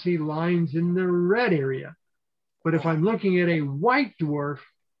 I will see lines in the red area. But if I'm looking at a white dwarf,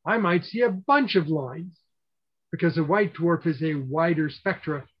 I might see a bunch of lines, because a white dwarf is a wider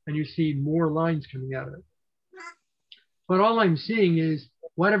spectra and you see more lines coming out of it. But all I'm seeing is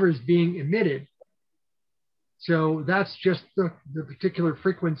whatever is being emitted. So that's just the particular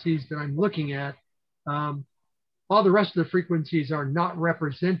frequencies that I'm looking at. All the rest of the frequencies are not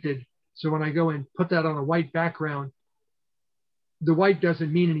represented. So when I go and put that on a white background, the white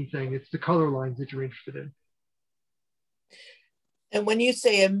doesn't mean anything. It's the color lines that you're interested in. And when you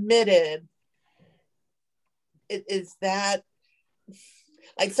say emitted, is that,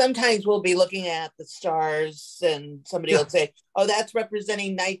 like, sometimes we'll be looking at the stars and somebody will say, oh, that's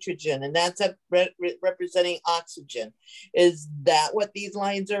representing nitrogen and that's representing oxygen. Is that what these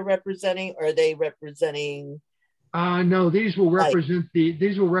lines are representing? Or are they representing? No, these will represent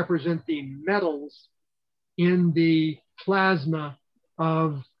the metals in the plasma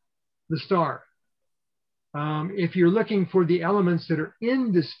of the star. If you're looking for the elements that are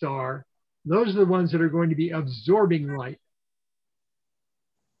in the star, those are the ones that are going to be absorbing light.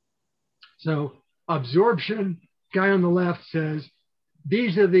 So absorption, guy on the left says,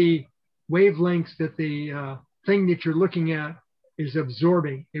 these are the wavelengths that the thing that you're looking at is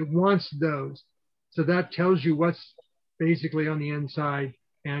absorbing. It wants those. So that tells you what's basically on the inside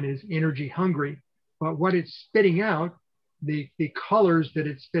and is energy hungry. But what it's spitting out, the colors that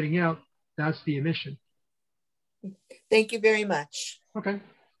it's spitting out, that's the emission. Thank you very much. Okay.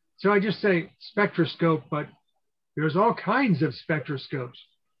 So I just say spectroscope, but there's all kinds of spectroscopes.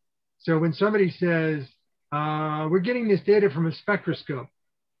 So when somebody says, we're getting this data from a spectroscope,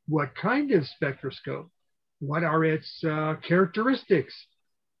 what kind of spectroscope? What are its characteristics?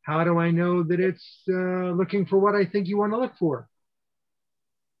 How do I know that it's looking for what I think you want to look for?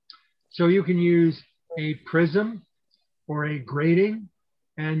 So you can use a prism or a grating,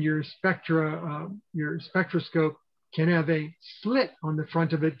 and your spectroscope can have a slit on the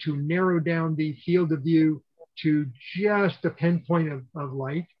front of it to narrow down the field of view to just a pinpoint of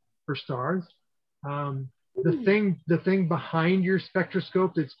light for stars. The thing behind your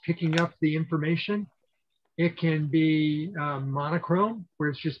spectroscope that's picking up the information, it can be monochrome, where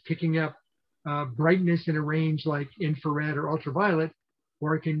it's just picking up brightness in a range like infrared or ultraviolet,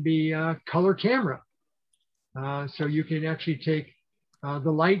 or it can be a color camera. So you can actually take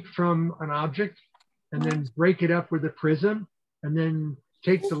the light from an object and then break it up with a prism, and then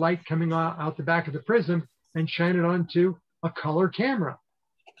take the light coming out the back of the prism and shine it onto a color camera.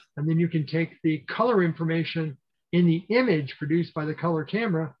 And then you can take the color information in the image produced by the color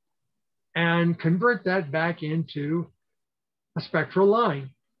camera and convert that back into a spectral line.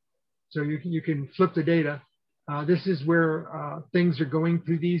 So you can flip the data. This is where things are going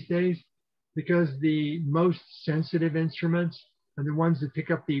through these days, because the most sensitive instruments and the ones that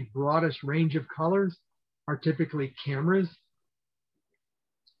pick up the broadest range of colors are typically cameras.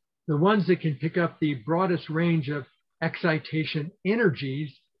 The ones that can pick up the broadest range of excitation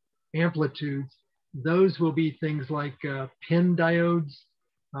energies, amplitudes, those will be things like pin diodes,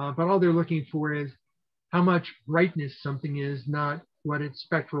 but all they're looking for is how much brightness something is, not what its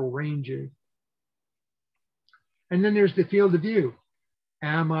spectral range is. And then there's the field of view.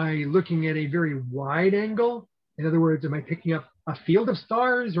 Am I looking at a very wide angle? In other words, am I picking up a field of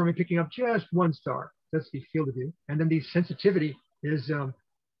stars, or am I picking up just one star? That's the field of view. And then the sensitivity is,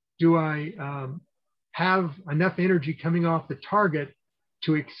 do I have enough energy coming off the target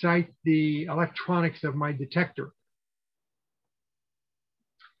to excite the electronics of my detector?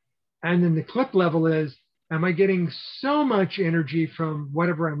 And then the clip level is, am I getting so much energy from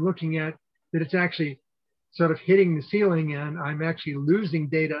whatever I'm looking at that it's actually sort of hitting the ceiling and I'm actually losing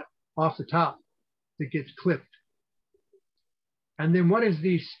data off the top that gets clipped? And then what is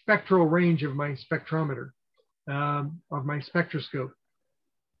the spectral range of my spectrometer, of my spectroscope?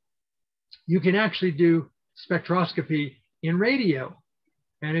 You can actually do spectroscopy in radio.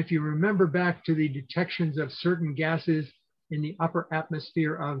 And if you remember back to the detections of certain gases in the upper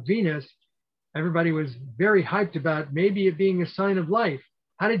atmosphere of Venus, everybody was very hyped about maybe it being a sign of life.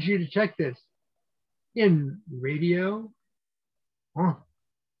 How did you detect this? In radio? Oh,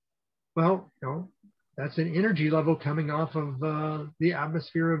 well, no, that's an energy level coming off of the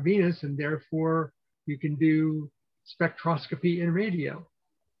atmosphere of Venus, and therefore you can do spectroscopy in radio.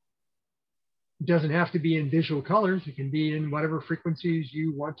 It doesn't have to be in visual colors. It can be in whatever frequencies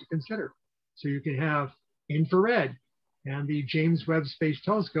you want to consider. So you can have infrared, and the James Webb Space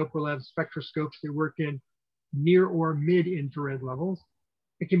Telescope will have spectroscopes that work in near or mid-infrared levels.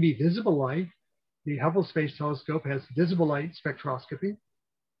 It can be visible light. The Hubble Space Telescope has visible light spectroscopy.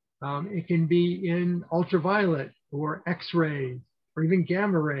 It can be in ultraviolet or X-rays or even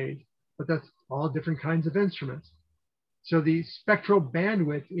gamma rays, but that's all different kinds of instruments. So the spectral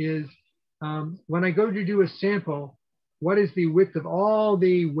bandwidth is, when I go to do a sample, what is the width of all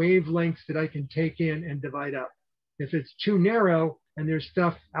the wavelengths that I can take in and divide up? If it's too narrow and there's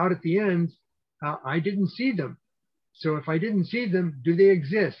stuff out at the ends, I didn't see them. So if I didn't see them, do they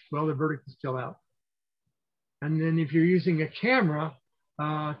exist? Well, the verdict is still out. And then if you're using a camera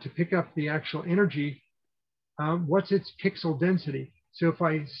to pick up the actual energy, what's its pixel density? So if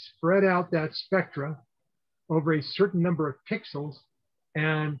I spread out that spectra over a certain number of pixels,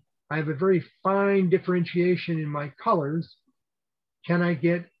 and I have a very fine differentiation in my colors, can I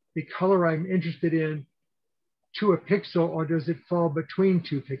get the color I'm interested in to a pixel, or does it fall between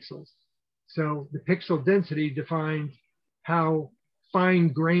two pixels? So the pixel density defines how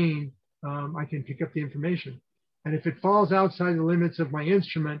fine-grained I can pick up the information. And if it falls outside the limits of my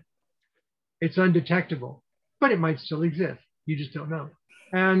instrument, it's undetectable, but it might still exist. You just don't know.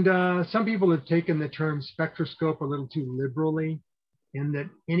 And some people have taken the term spectroscope a little too liberally, in that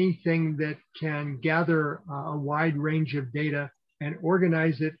anything that can gather a wide range of data and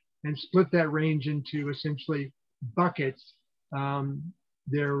organize it and split that range into essentially buckets,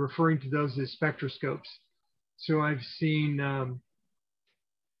 they're referring to those as spectroscopes. So I've seen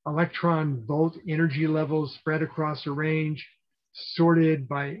electron volt energy levels spread across a range, sorted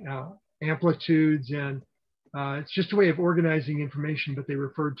by amplitudes, and it's just a way of organizing information, but they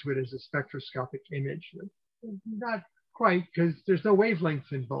referred to it as a spectroscopic image. Not quite, because there's no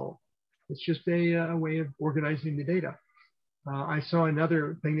wavelengths involved. It's just a way of organizing the data. I saw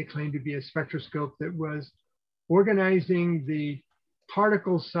another thing that claimed to be a spectroscope that was organizing the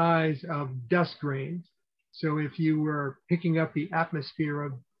particle size of dust grains. So if you were picking up the atmosphere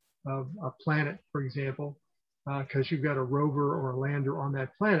of of a planet, for example, because you've got a rover or a lander on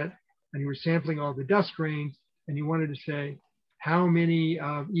that planet, and you were sampling all the dust grains, and you wanted to say, how many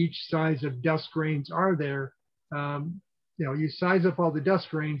of each size of dust grains are there? You size up all the dust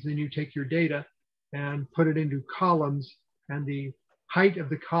grains, then you take your data and put it into columns, and the height of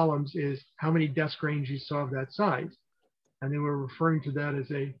the columns is how many dust grains you saw of that size. And they were referring to that as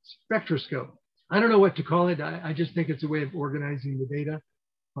a spectroscope. I don't know what to call it. I just think it's a way of organizing the data.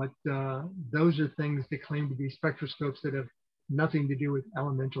 But those are things that claim to be spectroscopes that have nothing to do with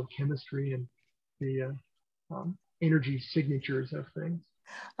elemental chemistry and the energy signatures of things.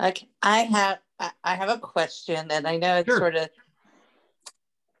 Okay, I have a question, and I know it's Sure.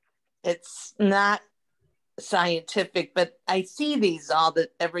 it's not scientific, but I see these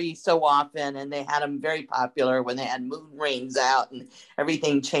every so often, and they had them very popular when they had moon rings out and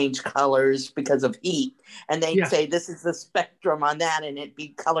everything changed colors because of heat. And they'd say this is the spectrum on that, and it'd be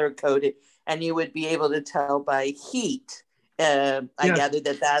color coded, and you would be able to tell by heat. I gathered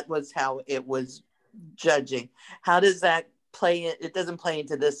that was how it was judging. How does that play? It doesn't play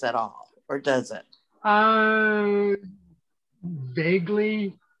into this at all, or does it?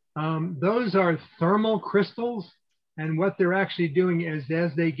 Vaguely. Those are thermal crystals, and what they're actually doing is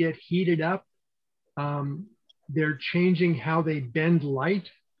as they get heated up, they're changing how they bend light,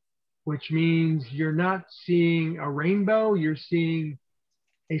 which means you're not seeing a rainbow, you're seeing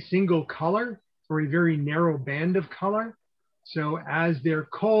a single color or a very narrow band of color. So as they're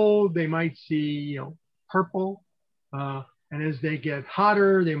cold, they might see purple, and as they get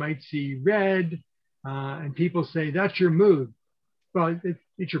hotter, they might see red, and people say that's your mood. Well,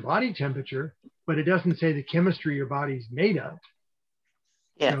 it's your body temperature, but it doesn't say the chemistry your body's made of.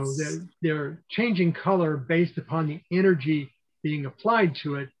 Yes. So they're changing color based upon the energy being applied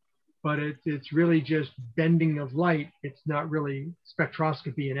to it, but it's really just bending of light. It's not really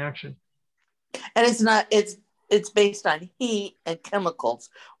spectroscopy in action. And it's based on heat and chemicals,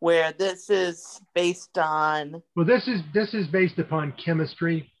 where this is based on. Well, this is based upon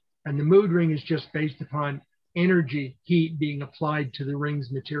chemistry, and the mood ring is just based upon energy, heat being applied to the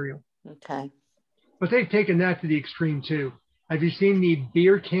ring's material. Okay. But they've taken that to the extreme too. Have you seen the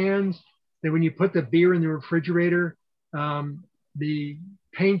beer cans that when you put the beer in the refrigerator, the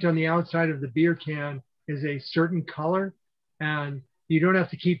paint on the outside of the beer can is a certain color, and you don't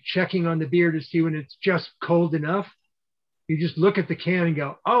have to keep checking on the beer to see when it's just cold enough. You just look at the can and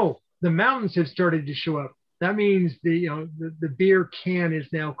go, oh, the mountains have started to show up. That means the beer can is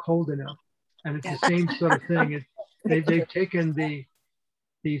now cold enough. And it's the same sort of thing. They've taken the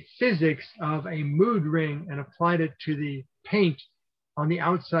physics of a mood ring and applied it to the paint on the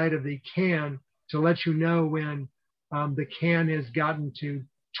outside of the can to let you know when the can has gotten to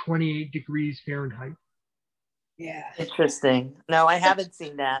 28 degrees Fahrenheit. Yeah. Interesting. No, I haven't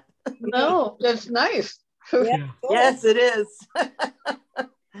seen that. No, that's nice. Yeah. Cool. Yes, it is.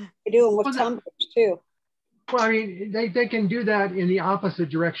 They do them with tumblers too. Well, I mean, they can do that in the opposite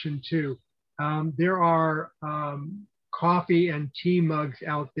direction too. There are coffee and tea mugs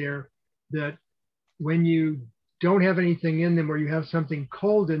out there that when you don't have anything in them or you have something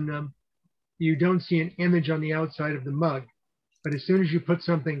cold in them, you don't see an image on the outside of the mug. But as soon as you put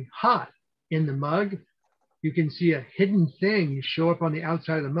something hot in the mug, you can see a hidden thing show up on the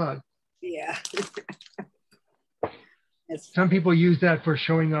outside of the mug. Yeah. Some people use that for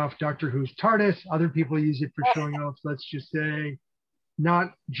showing off Doctor Who's TARDIS. Other people use it for showing off, let's just say,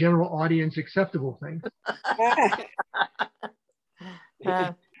 not general audience acceptable things.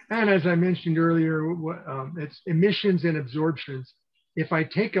 And as I mentioned earlier, it's emissions and absorptions. If I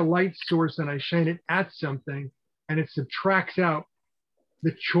take a light source and I shine it at something and it subtracts out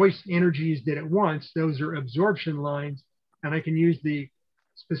the choice energies that it wants, those are absorption lines, and I can use the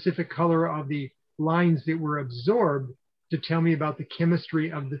specific color of the lines that were absorbed to tell me about the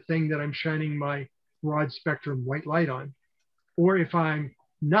chemistry of the thing that I'm shining my broad spectrum white light on. Or if I'm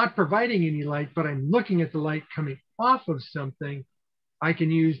not providing any light, but I'm looking at the light coming off of something, I can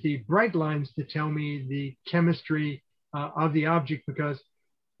use the bright lines to tell me the chemistry of the object, because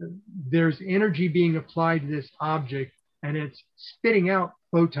there's energy being applied to this object and it's spitting out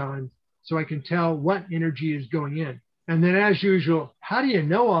photons, so I can tell what energy is going in. And then as usual, how do you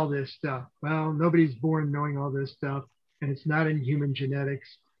know all this stuff? Well, nobody's born knowing all this stuff, and it's not in human genetics.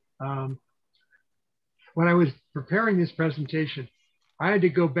 When I was preparing this presentation, I had to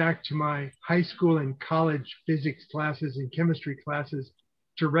go back to my high school and college physics classes and chemistry classes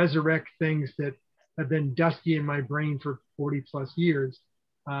to resurrect things that have been dusty in my brain for 40 plus years.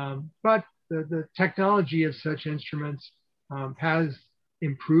 But the technology of such instruments has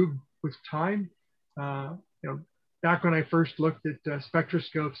improved with time. back when I first looked at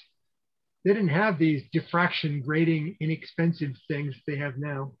spectroscopes, they didn't have these diffraction grating, inexpensive things they have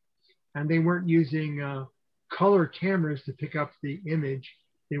now. And they weren't using color cameras to pick up the image.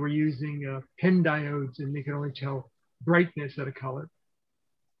 They were using pen diodes, and they could only tell brightness at a color.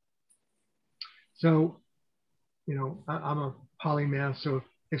 So, you know, I'm a polymath, so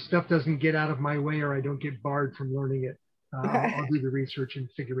if stuff doesn't get out of my way or I don't get barred from learning it, I'll do the research and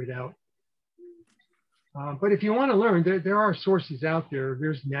figure it out. But if you want to learn, there are sources out there.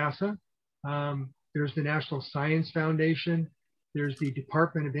 There's NASA, there's the National Science Foundation, there's the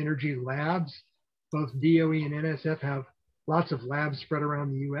Department of Energy labs. Both DOE and NSF have lots of labs spread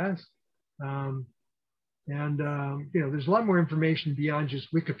around the US. You know, there's a lot more information beyond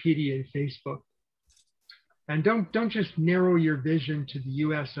just Wikipedia and Facebook. And don't just narrow your vision to the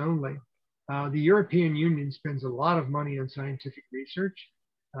US only. The European Union spends a lot of money on scientific research,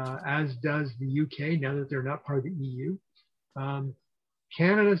 as does the UK, now that they're not part of the EU.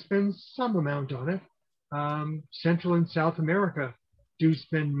 Canada spends some amount on it. Central and South America do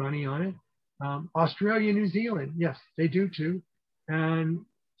spend money on it. Australia, New Zealand, yes, they do too. And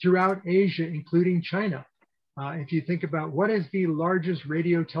throughout Asia, including China. If you think about what is the largest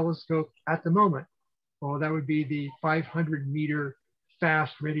radio telescope at the moment, well, that would be the 500-meter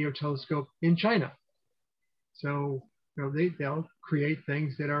fast radio telescope in China. So, you know, they'll create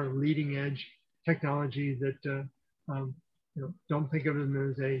things that are leading edge technology that, you know, don't think of them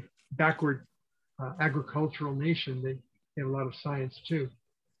as a backward agricultural nation. They have a lot of science too.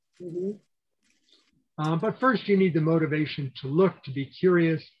 Mm-hmm. But first you need the motivation to look, to be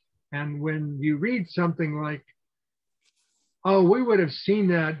curious. And when you read something like, oh, we would have seen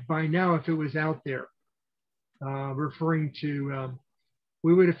that by now if it was out there, referring to,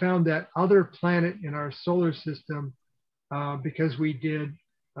 we would have found that other planet in our solar system because we did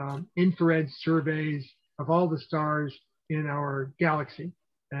infrared surveys of all the stars in our galaxy.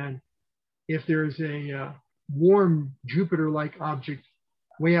 And if there's a warm Jupiter-like object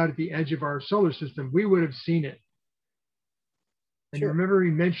way out at the edge of our solar system, we would have seen it. And sure. You remember me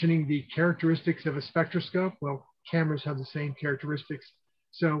mentioning the characteristics of a spectroscope? Well, cameras have the same characteristics.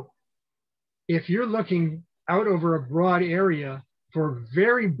 So if you're looking out over a broad area for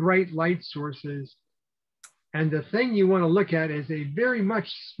very bright light sources, and the thing you want to look at is a very much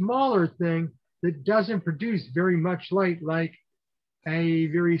smaller thing that doesn't produce very much light, like a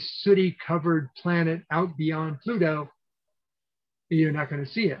very sooty covered planet out beyond Pluto, you're not going to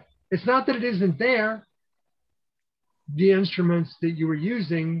see it. It's not that it isn't there. The instruments that you were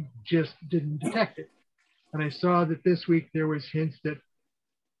using just didn't detect it. And I saw that this week there was hints that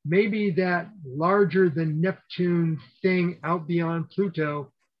maybe that larger than Neptune thing out beyond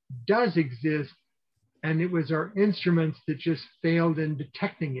Pluto does exist, and it was our instruments that just failed in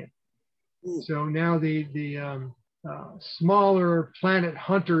detecting it. So now the smaller planet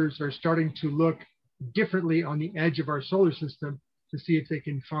hunters are starting to look differently on the edge of our solar system to see if they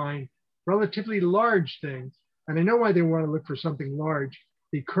can find relatively large things. And I know why they want to look for something large.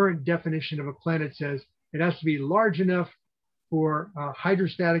 The current definition of a planet says it has to be large enough for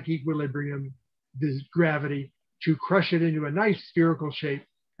hydrostatic equilibrium, this gravity, to crush it into a nice spherical shape.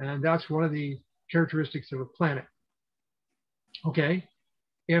 And that's one of the characteristics of a planet. Okay,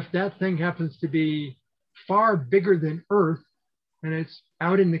 if that thing happens to be far bigger than Earth and it's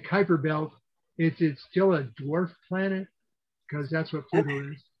out in the Kuiper Belt, is it still a dwarf planet? Because that's what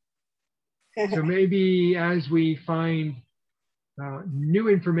Pluto is. So maybe as we find new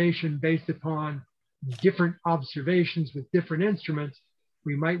information based upon different observations with different instruments,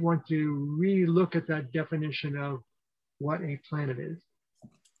 we might want to re-look at that definition of what a planet is.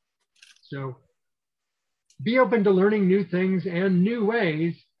 So be open to learning new things and new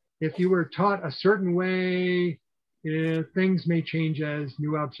ways. If you were taught a certain way, things may change as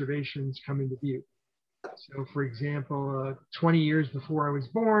new observations come into view. So for example, 20 years before I was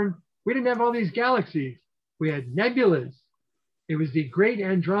born, we didn't have all these galaxies. We had nebulas. It was the Great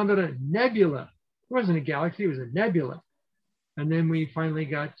Andromeda Nebula. It wasn't a galaxy, it was a nebula. And then we finally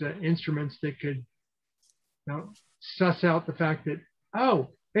got instruments that could suss out the fact that, oh,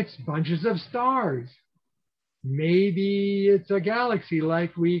 it's bunches of stars. Maybe it's a galaxy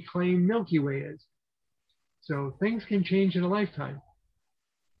like we claim Milky Way is. So things can change in a lifetime.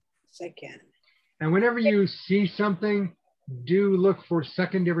 Yes, they can. And whenever you see something, do look for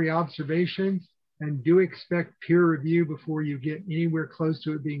secondary observations and do expect peer review before you get anywhere close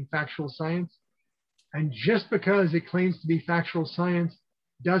to it being factual science. And just because it claims to be factual science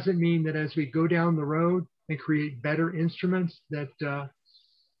doesn't mean that as we go down the road and create better instruments that,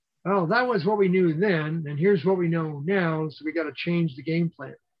 oh, that was what we knew then, and here's what we know now, so we got to change the game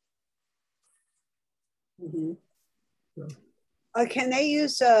plan. Mm-hmm. So. Can they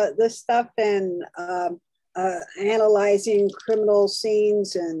use this stuff in analyzing criminal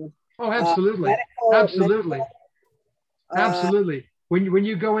scenes and Oh, absolutely. Absolutely. Absolutely. When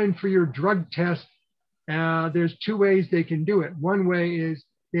you go in for your drug test, there's two ways they can do it. One way is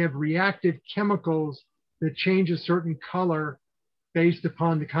they have reactive chemicals that change a certain color based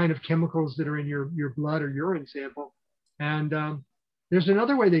upon the kind of chemicals that are in your blood or urine sample. And there's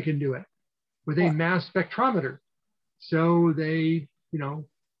another way they can do it with a mass spectrometer. So they,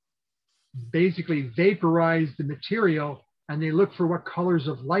 basically vaporize the material and they look for what colors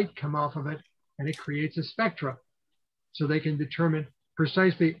of light come off of it, and it creates a spectra. So they can determine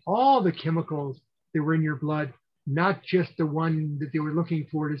precisely all the chemicals that were in your blood, not just the one that they were looking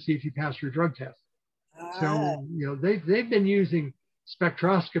for to see if you passed your drug test. So, they've been using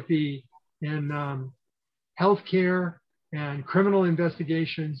spectroscopy in healthcare and criminal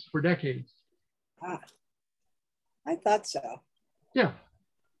investigations for decades. I thought so. Yeah.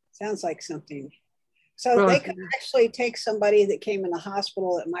 Sounds like something. So they could actually take somebody that came in the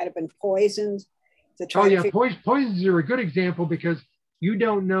hospital that might have been poisoned to try to figure. Poisons are a good example because you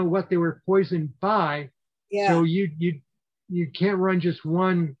don't know what they were poisoned by. Yeah. So you can't run just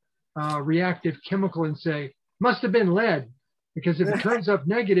one reactive chemical and say, must have been lead. Because if it turns up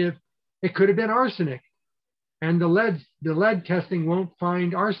negative, it could have been arsenic. And the lead testing won't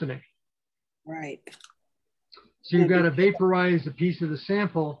find arsenic. Right. So you've got to vaporize a piece of the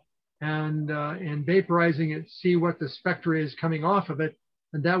sample and vaporizing it, see what the spectra is coming off of it.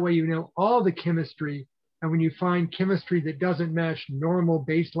 And that way you know all the chemistry. And when you find chemistry that doesn't match normal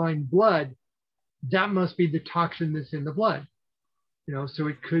baseline blood, that must be the toxin that's in the blood. So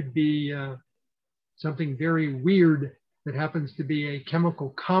it could be something very weird that happens to be a chemical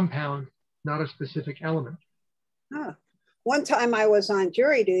compound, not a specific element. Huh. One time I was on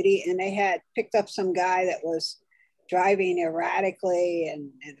jury duty and they had picked up some guy that was driving erratically and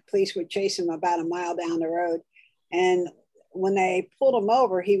the police would chase him about a mile down the road. And when they pulled him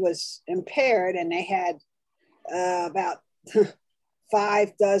over, he was impaired and they had about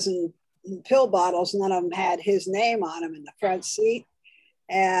 5 dozen pill bottles. None of them had his name on them in the front seat.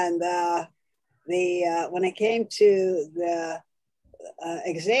 And when it came to the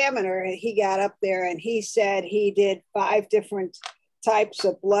examiner, he got up there and he said he did 5 different types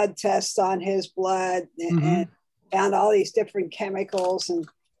of blood tests on his blood and found all these different chemicals. And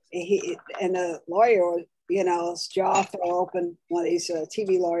the lawyer, his jaw fell open, one of these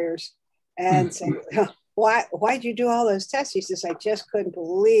TV lawyers, and said, why'd you do all those tests? He says, I just couldn't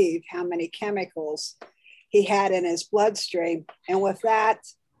believe how many chemicals he had in his bloodstream. And with that,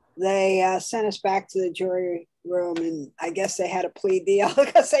 they sent us back to the jury room, and I guess they had a plea deal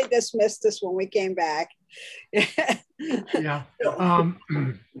because they dismissed us when we came back. Yeah.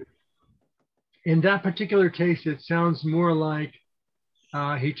 In that particular case, it sounds more like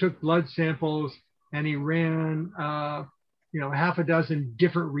he took blood samples and he ran, half a dozen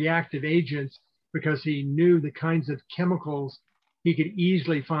different reactive agents because he knew the kinds of chemicals he could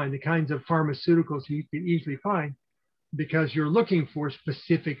easily find, the kinds of pharmaceuticals he could easily find, because you're looking for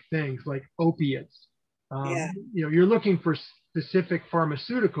specific things like opiates. You're looking for specific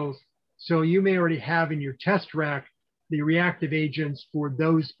pharmaceuticals. So you may already have in your test rack the reactive agents for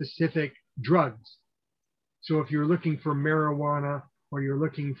those specific drugs. So if you're looking for marijuana or you're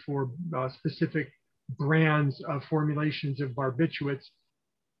looking for specific brands of formulations of barbiturates,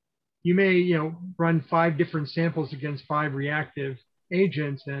 you may run 5 different samples against 5 reactive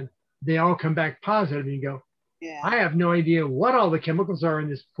agents and they all come back positive, and you go, I have no idea what all the chemicals are in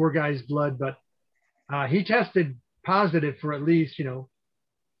this poor guy's blood, but he tested positive for at least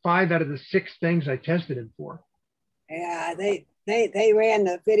 5 out of the 6 things I tested him for. Yeah, they ran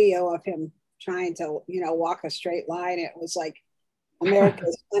the video of him trying to walk a straight line. It was like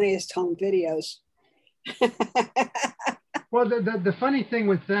America's funniest home videos. Well, the funny thing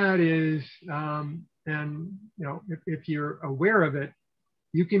with that is, if you're aware of it,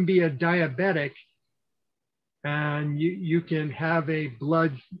 you can be a diabetic and you can have a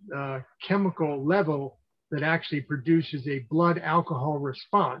blood chemical level that actually produces a blood alcohol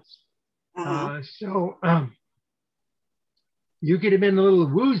response. So you could have been a little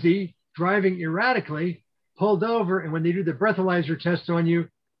woozy, driving erratically, pulled over, and when they do the breathalyzer test on you,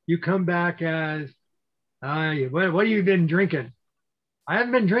 you come back as, what have you been drinking? I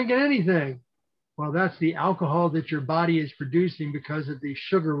haven't been drinking anything. Well, that's the alcohol that your body is producing because of the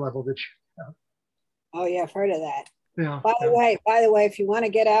sugar level that you have. Oh yeah, I've heard of that. Yeah. By the way, if you want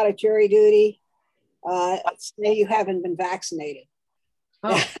to get out of jury duty, say you haven't been vaccinated.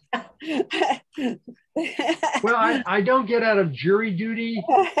 Oh. Well, I don't get out of jury duty.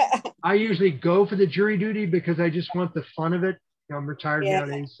 I usually go for the jury duty because I just want the fun of it. You know, I'm retired Yeah.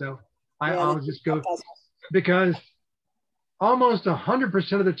 nowadays, so Yeah, I'll just go because almost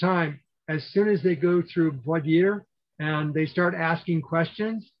 100% of the time, as soon as they go through voir dire and they start asking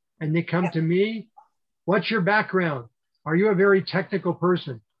questions and they come to me, what's your background? Are you a very technical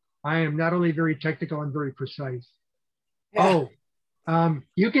person? I am not only very technical, I'm very precise. Yeah. Oh,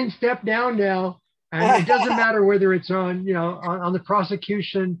 you can step down now. And it doesn't matter whether it's on, you know, on the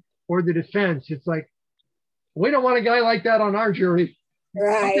prosecution or the defense. It's like, we don't want a guy like that on our jury.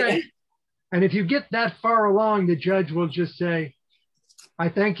 Right. Okay. And if you get that far along, the judge will just say, I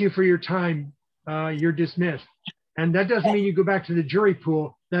thank you for your time. You're dismissed. And that doesn't mean you go back to the jury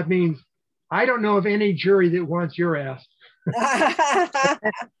pool. That means I don't know of any jury that wants your ass.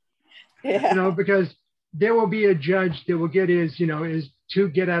 Yeah. You know, because there will be a judge that will get his, you know, is to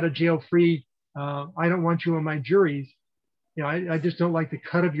get out of jail free. I don't want you on my juries. You know, I just don't like the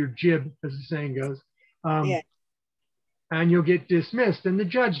cut of your jib, as the saying goes. Yeah. And you'll get dismissed. And the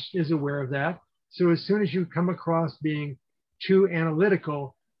judge is aware of that. So as soon as you come across being too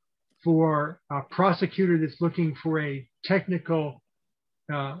analytical for a prosecutor that's looking for a technical,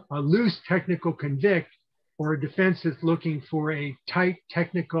 a loose technical convict, or a defense that's looking for a tight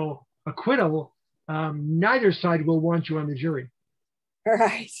technical acquittal, neither side will want you on the jury.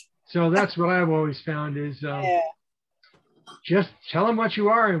 Right. So that's what I've always found is Yeah. just tell them what you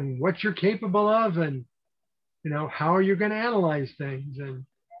are and what you're capable of, and you know, how are you going to analyze things? And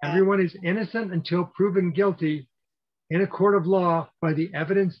everyone is innocent until proven guilty in a court of law by the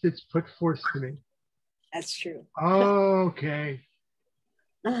evidence that's put forth to me. That's true. Okay.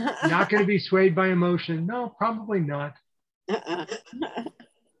 Not going to be swayed by emotion. No, probably not.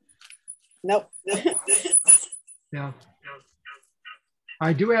 Nope. Yeah.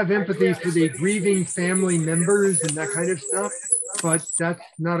 I do have empathy for the grieving family members and that kind of stuff, but that's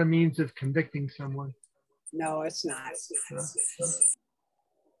not a means of convicting someone. No, it's not.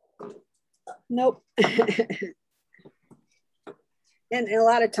 Uh, Nope. And a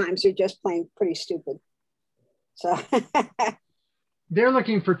lot of times you're just plain pretty stupid. So They're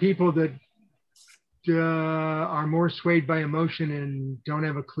looking for people that are more swayed by emotion and don't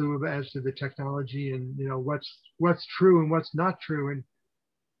have a clue as to the technology and, you know, what's true and what's not true, and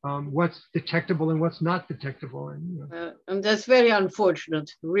what's detectable and what's not detectable. And, you know. And that's very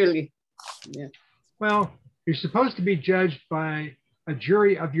unfortunate, really. Yeah. Well, you're supposed to be judged by a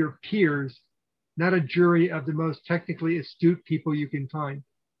jury of your peers, not a jury of the most technically astute people you can find.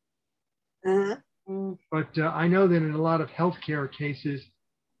 But I know that in a lot of healthcare cases,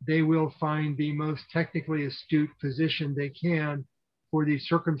 they will find the most technically astute physician they can for the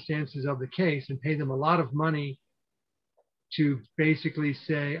circumstances of the case and pay them a lot of money to basically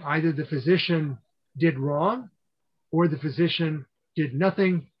say either the physician did wrong or the physician did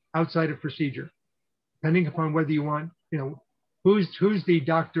nothing outside of procedure, depending upon whether you want, you know, who's the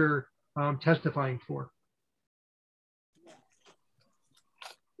doctor testifying for.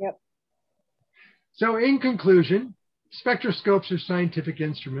 Yep. So in conclusion, spectroscopes are scientific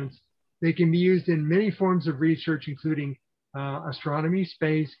instruments. They can be used in many forms of research, including astronomy,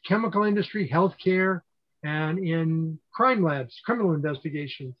 space, chemical industry, healthcare, and in crime labs, criminal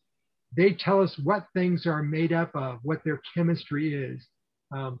investigations. They tell us what things are made up of, what their chemistry is.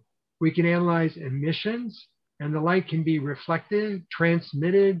 We can analyze emissions, and the light can be reflected,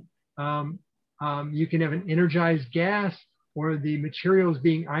 transmitted. You can have an energized gas, or the materials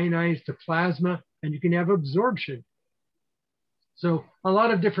being ionized to plasma, and you can have absorption. So a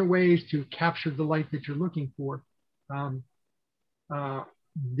lot of different ways to capture the light that you're looking for.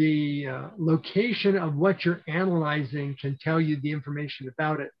 The location of what you're analyzing can tell you the information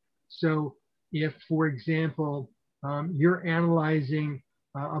about it. So if, for example, you're analyzing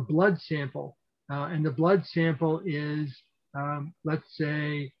a blood sample, and the blood sample is, let's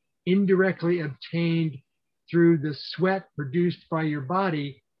say, indirectly obtained through the sweat produced by your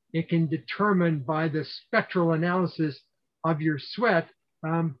body, it can determine by the spectral analysis of your sweat,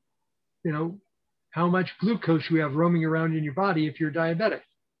 you know, how much glucose you have roaming around in your body if you're diabetic.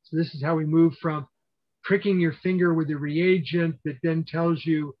 So this is how we move from pricking your finger with a reagent that then tells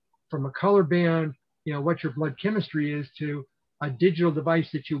you from a color band, you know, what your blood chemistry is, to a digital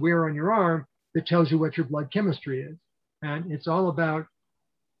device that you wear on your arm that tells you what your blood chemistry is. And it's all about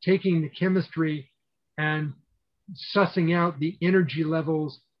taking the chemistry and sussing out the energy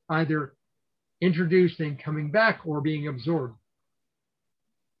levels either introduced and coming back or being absorbed.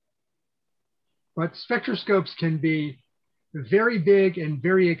 But spectroscopes can be very big and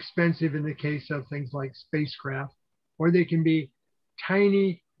very expensive in the case of things like spacecraft, or they can be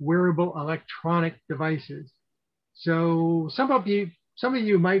tiny, wearable electronic devices. So some of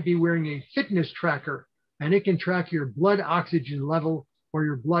you might be wearing a fitness tracker, and it can track your blood oxygen level or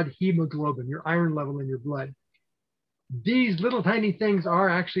your blood hemoglobin, your iron level in your blood. These little tiny things are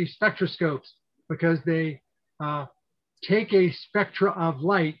actually spectroscopes because they take a spectra of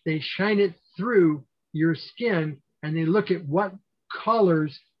light, they shine it through your skin, and they look at what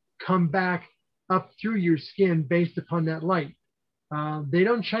colors come back up through your skin based upon that light. They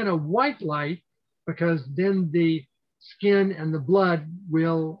don't shine a white light because then the skin and the blood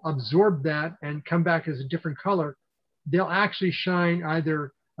will absorb that and come back as a different color. They'll actually shine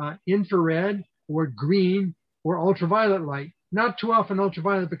either infrared or green or ultraviolet light. Not too often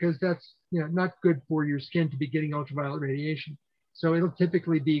ultraviolet because that's not good for your skin to be getting ultraviolet radiation. So it'll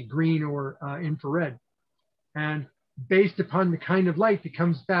typically be green or infrared. And based upon the kind of light that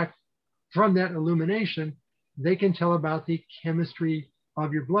comes back from that illumination, they can tell about the chemistry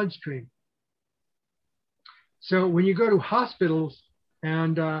of your bloodstream. So when you go to hospitals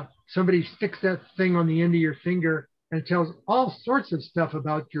and somebody sticks that thing on the end of your finger and it tells all sorts of stuff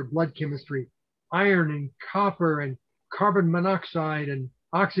about your blood chemistry, iron and copper and carbon monoxide and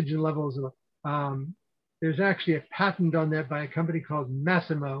oxygen levels. There's actually a patent on that by a company called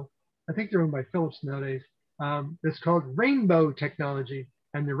Massimo. I think they're owned by Philips nowadays. It's called rainbow technology.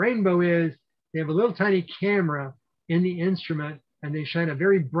 And the rainbow is they have a little tiny camera in the instrument and they shine a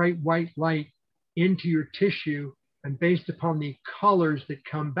very bright white light into your tissue. And based upon the colors that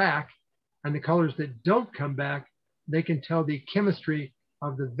come back and the colors that don't come back, they can tell the chemistry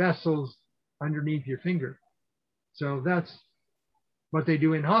of the vessels underneath your finger. So that's what they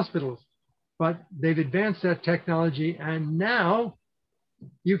do in hospitals. But they've advanced that technology, and now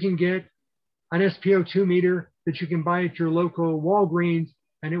you can get an SpO2 meter that you can buy at your local Walgreens,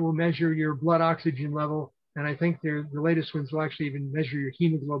 and it will measure your blood oxygen level. And I think the latest ones will actually even measure your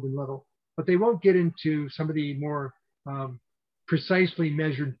hemoglobin level. But they won't get into some of the more precisely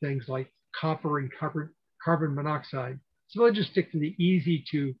measured things like copper and carbon monoxide. So they'll just stick to the easy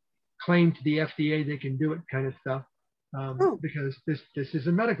to claim to the FDA they can do it kind of stuff because this is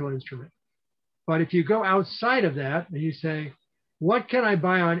a medical instrument. But if you go outside of that and you say, what can I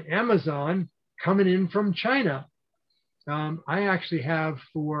buy on Amazon coming in from China? I actually have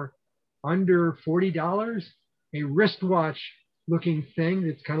for under $40 a wristwatch looking thing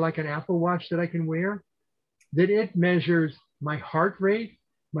that's kind of like an Apple Watch that I can wear, that it measures my heart rate,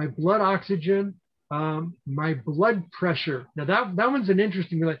 my blood oxygen, my blood pressure. Now that one's an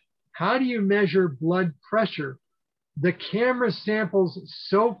interesting one. How do you measure blood pressure? The camera samples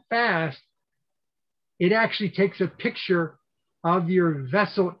so fast, it actually takes a picture of your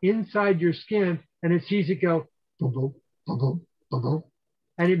vessel inside your skin and it sees it go, boom, boom, boom, boom, boom, boom.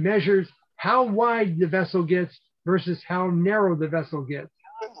 And it measures how wide the vessel gets versus how narrow the vessel gets.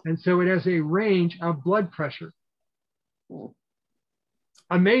 And so it has a range of blood pressure.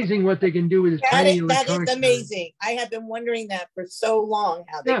 Amazing what they can do with this tiny electronic. That is amazing. I have been wondering that for so long,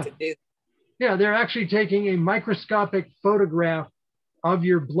 how they could do that. Yeah, they're actually taking a microscopic photograph of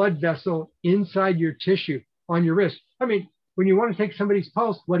your blood vessel inside your tissue on your wrist. I mean, when you want to take somebody's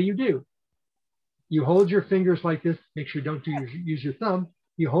pulse, what do? You hold your fingers like this. Make sure you don't use your thumb.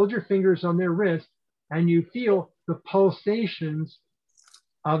 You hold your fingers on their wrist and you feel the pulsations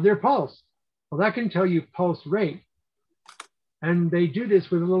of their pulse. Well, that can tell you pulse rate. And they do this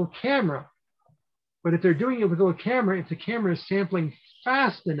with a little camera. But if they're doing it with a little camera, if the camera is sampling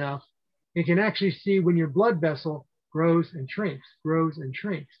fast enough, it can actually see when your blood vessel grows and shrinks, grows and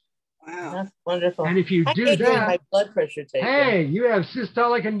shrinks. Wow. That's wonderful. And if you do that, my blood pressure taken. Hey, you have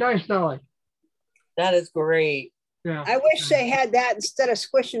systolic and diastolic. That is great. Yeah. I wish they had that instead of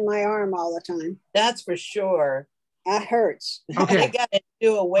squishing my arm all the time. That's for sure. That hurts. Okay. I got to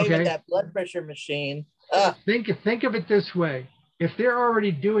do away with that blood pressure machine. Think of it this way. If they're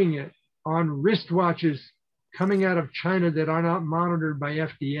already doing it on wristwatches coming out of China that are not monitored by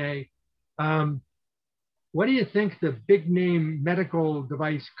FDA, what do you think the big name medical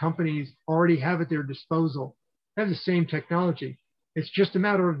device companies already have at their disposal? They have the same technology. It's just a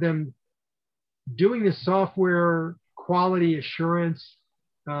matter of them doing the software quality assurance,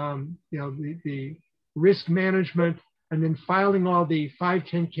 the risk management, and then filing all the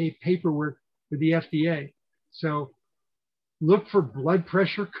 510K paperwork with the FDA. So look for blood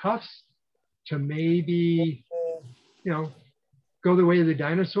pressure cuffs to maybe, go the way of the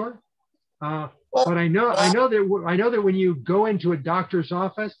dinosaur. But I know that when you go into a doctor's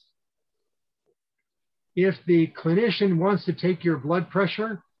office, if the clinician wants to take your blood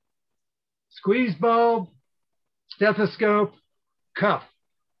pressure, squeeze bulb, stethoscope, cuff.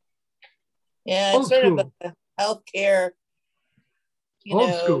 Yeah, it's sort of a healthcare You Old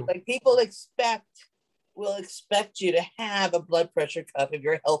know, school. like people will expect you to have a blood pressure cuff if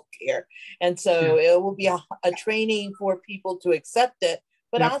you're healthcare. And so it will be a training for people to accept it.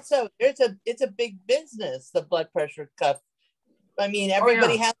 But also it's a big business, the blood pressure cuff. I mean,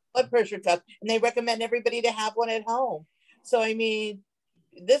 everybody has a blood pressure cuff and they recommend everybody to have one at home. So, I mean,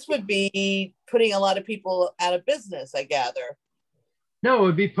 this would be putting a lot of people out of business, I gather. No, it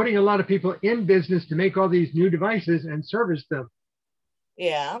would be putting a lot of people in business to make all these new devices and service them.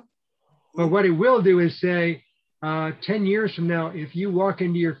 Yeah. But what it will do is say, 10 years from now, if you walk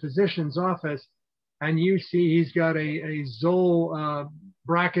into your physician's office and you see he's got a Zoll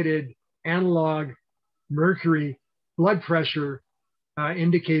bracketed analog mercury blood pressure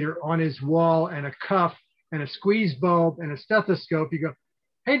indicator on his wall and a cuff and a squeeze bulb and a stethoscope, you go,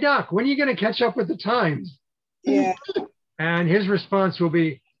 hey, doc, when are you going to catch up with the times? Yeah. And his response will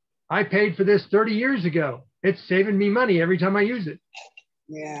be, I paid for this 30 years ago. It's saving me money every time I use it.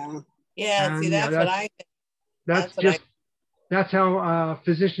 Yeah. Yeah. See, that's what I think. That's how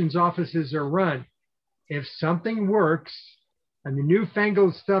physicians' offices are run. If something works and the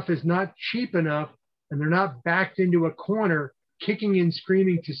newfangled stuff is not cheap enough and they're not backed into a corner, kicking and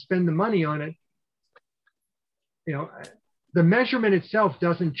screaming to spend the money on it, you know, the measurement itself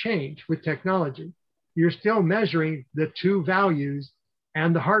doesn't change with technology. You're still measuring the two values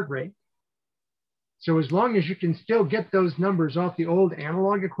and the heart rate. So as long as you can still get those numbers off the old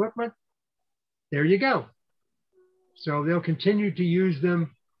analog equipment, there you go. So they'll continue to use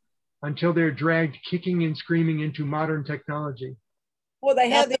them until they're dragged kicking and screaming into modern technology. Well, they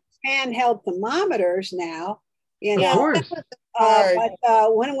have these handheld thermometers now, you know. Of course.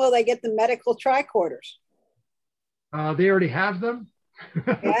 But when will they get the medical tricorders? They already have them.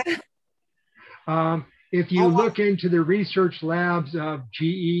 Yeah. If you look into the research labs of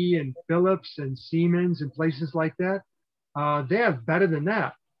GE and Philips and Siemens and places like that, they have better than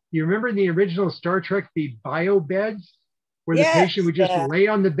that. You remember in the original Star Trek, the bio beds, where the patient would just lay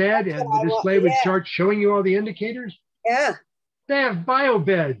on the bed and the display would start showing you all the indicators? Yeah. They have bio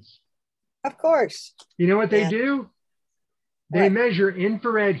beds. Of course. You know what they do? They measure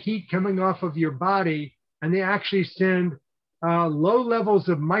infrared heat coming off of your body, and they actually send low levels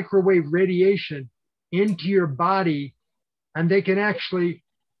of microwave radiation into your body, and they can actually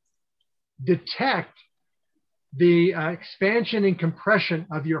detect the expansion and compression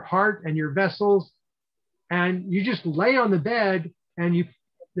of your heart and your vessels. And you just lay on the bed, and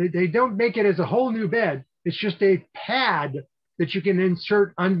they don't make it as a whole new bed. It's just a pad that you can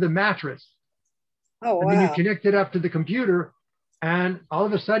insert under the mattress. Oh, wow. And then you connect it up to the computer, and all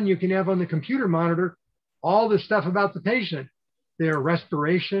of a sudden you can have on the computer monitor all the stuff about the patient, their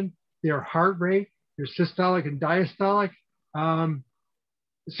respiration, their heart rate, their systolic and diastolic.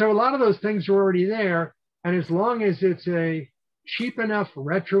 So a lot of those things are already there. And as long as it's a cheap enough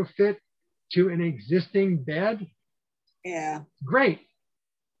retrofit to an existing bed, great.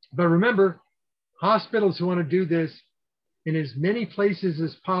 But remember, hospitals want to do this in as many places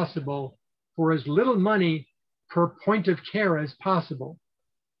as possible for as little money per point of care as possible.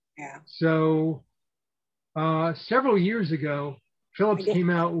 Yeah. So several years ago, Philips came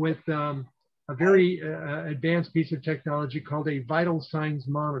out with a very advanced piece of technology called a vital signs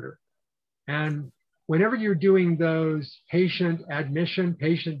monitor. And whenever you're doing those patient admission,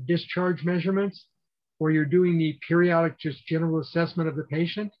 patient discharge measurements, or you're doing the periodic just general assessment of the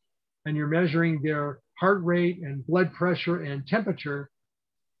patient, and you're measuring their heart rate and blood pressure and temperature,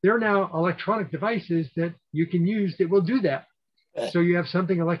 there are now electronic devices that you can use that will do that. So you have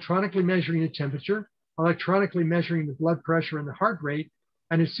something electronically measuring the temperature, electronically measuring the blood pressure and the heart rate.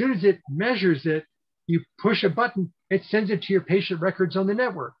 And as soon as it measures it, you push a button, it sends it to your patient records on the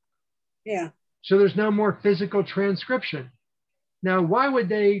network. Yeah. So there's no more physical transcription. Now, why would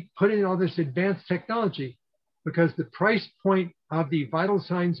they put in all this advanced technology? Because the price point of the vital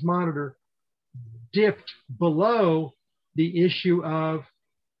signs monitor dipped below the issue of,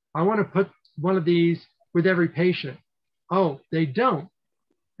 I want to put one of these with every patient. Oh, they don't.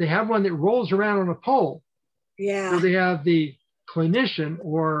 They have one that rolls around on a pole. Yeah. So they have the clinician,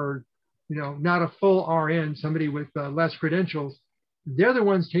 or, you know, not a full RN, somebody with less credentials. They're the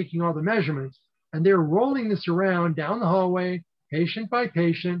ones taking all the measurements, and they're rolling this around down the hallway, patient by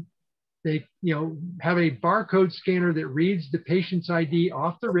patient. They, you know, have a barcode scanner that reads the patient's ID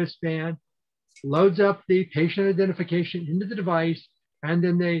off the wristband, loads up the patient identification into the device, and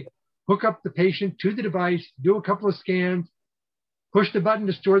then they hook up the patient to the device, do a couple of scans, push the button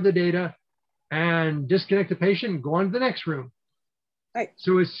to store the data, and disconnect the patient and go on to the next room. Right.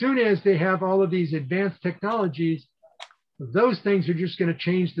 So as soon as they have all of these advanced technologies, those things are just going to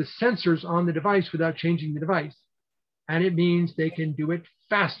change the sensors on the device without changing the device. and it means they can do it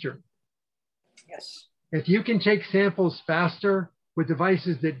faster. Yes. If you can take samples faster with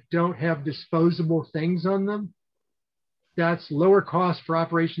devices that don't have disposable things on them, that's lower cost for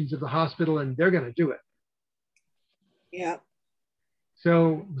operations of the hospital, and they're going to do it. Yeah.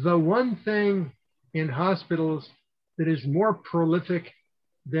 So the one thing in hospitals that is more prolific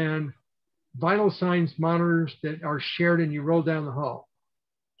than vital signs monitors that are shared and you roll down the hall.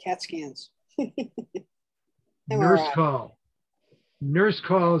 CAT scans. Nurse MRI. call. Nurse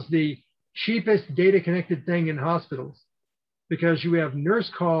call is the cheapest data connected thing in hospitals because you have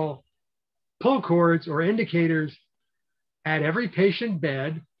nurse call pull cords or indicators at every patient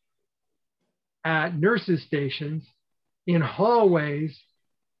bed, at nurses' stations, in hallways,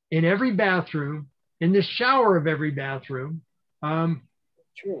 in every bathroom, in the shower of every bathroom.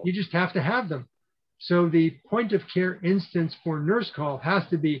 True. You just have to have them. So the point of care instance for nurse call has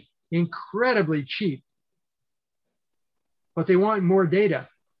to be incredibly cheap. But they want more data.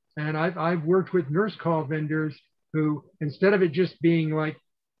 And I've worked with nurse call vendors who, instead of it just being like,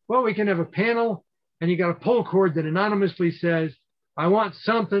 well, we can have a panel and you got a pull cord that anonymously says, I want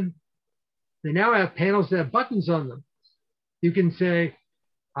something. They now have panels that have buttons on them. You can say,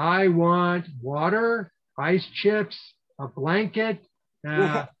 I want water, ice chips, a blanket,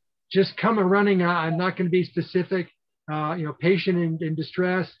 just come a running. I'm not going to be specific, patient in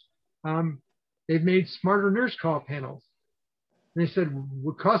distress. They've made smarter nurse call panels. And they said, it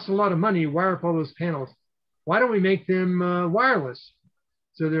would cost a lot of money to wire up all those panels. Why don't we make them wireless?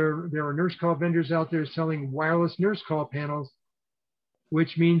 So there are nurse call vendors out there selling wireless nurse call panels,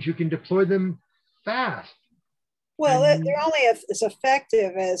 which means you can deploy them fast. Well, they're only as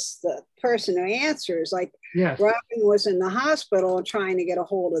effective as the person who answers. Like, yes. Robin was in the hospital trying to get a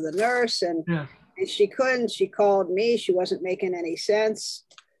hold of the nurse, and she couldn't. She called me. She wasn't making any sense.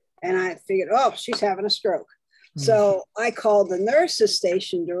 And I figured, oh, she's having a stroke. Mm-hmm. So I called the nurse's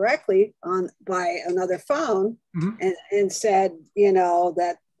station directly by another phone, mm-hmm. and said,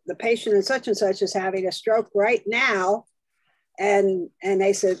 that the patient in such and such is having a stroke right now. And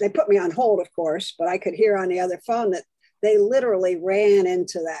they said, they put me on hold, of course, but I could hear on the other phone that they literally ran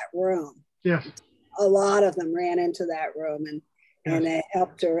into that room. Yes. A lot of them ran into that room, and they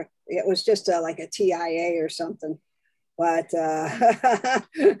helped her. It was just like a TIA or something, but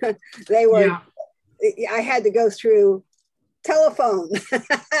they were, I had to go through telephone.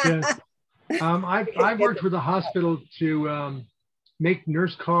 Yes. I've worked with a hospital to make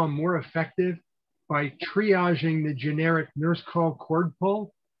nurse call more effective by triaging the generic nurse call cord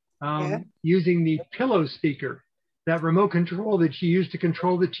pull using the pillow speaker, that remote control that you use to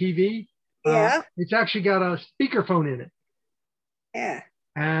control the TV. It's actually got a speakerphone in it. Yeah.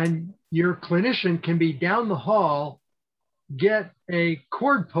 And your clinician can be down the hall, get a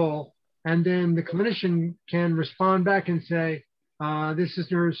cord pull, and then the clinician can respond back and say, this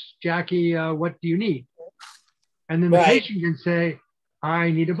is Nurse Jackie, what do you need? And then the patient can say,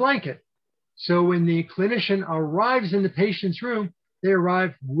 I need a blanket. So when the clinician arrives in the patient's room, they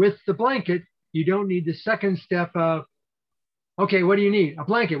arrive with the blanket. You don't need the second step of, okay, what do you need? A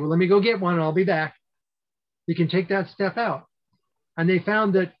blanket. Well, let me go get one and I'll be back. You can take that step out. And they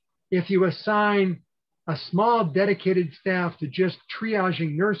found that if you assign a small dedicated staff to just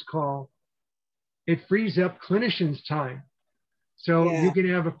triaging nurse call, it frees up clinicians' time. So you can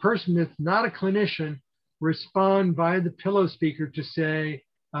have a person that's not a clinician respond via the pillow speaker to say,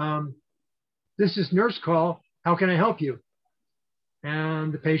 this is nurse call, how can I help you?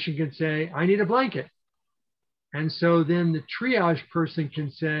 And the patient can say, I need a blanket. And so then the triage person can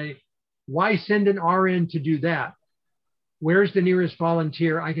say, why send an RN to do that? Where's the nearest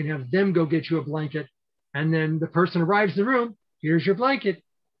volunteer? I can have them go get you a blanket. And then the person arrives in the room, here's your blanket.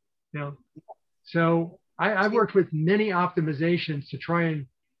 So I've worked with many optimizations to try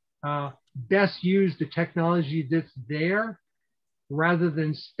and best use the technology that's there rather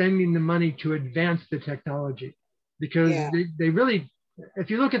than spending the money to advance the technology. Because they really, if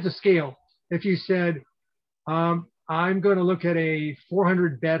you look at the scale, if you said, I'm going to look at a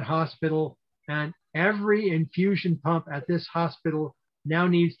 400-bed hospital and every infusion pump at this hospital now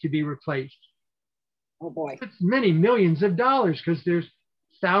needs to be replaced. Oh boy. It's many millions of dollars because there's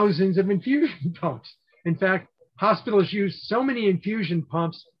thousands of infusion pumps. In fact, hospitals use so many infusion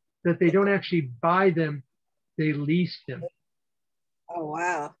pumps that they don't actually buy them, they lease them. Oh,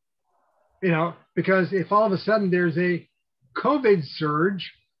 wow. Because if all of a sudden there's a COVID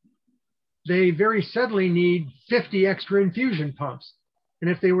surge, they very suddenly need 50 extra infusion pumps. And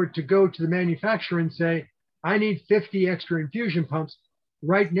if they were to go to the manufacturer and say, I need 50 extra infusion pumps,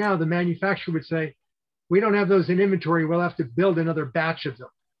 right now the manufacturer would say, we don't have those in inventory, we'll have to build another batch of them.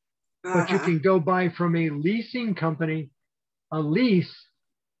 but you can go buy from a leasing company a lease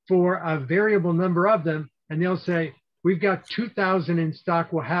for a variable number of them, and they'll say, we've got 2,000 in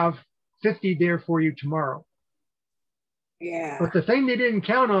stock, we'll have 50 there for you tomorrow. Yeah. But the thing they didn't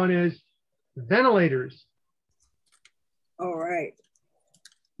count on is ventilators. All right.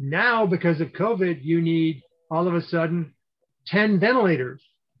 Now, because of COVID, you need all of a sudden 10 ventilators.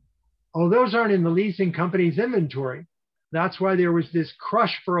 Oh, those aren't in the leasing company's inventory. That's why there was this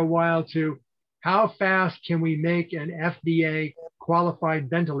crush for a while to how fast can we make an FDA qualified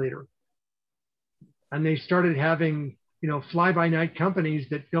ventilator? And they started having, fly-by-night companies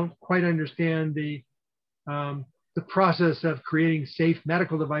that don't quite understand the process of creating safe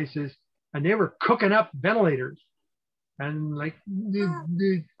medical devices, and they were cooking up ventilators. And like,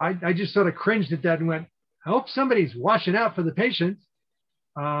 I just sort of cringed at that and went, I hope somebody's watching out for the patients.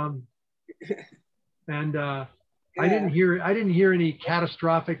 I didn't hear any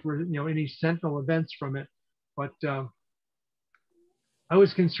catastrophic, any sentinel events from it, but I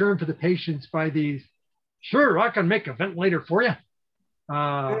was concerned for the patients by these. Sure, I can make a ventilator for you.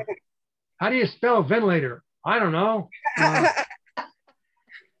 How do you spell ventilator? I don't know.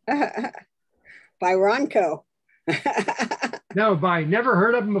 By Ronco. No, by never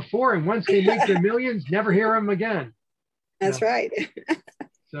heard of them before, and once they make their millions, never hear them again. That's right.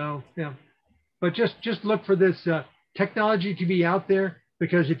 So yeah, but just look for this technology to be out there,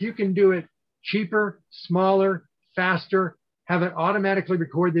 because if you can do it cheaper, smaller, faster, have it automatically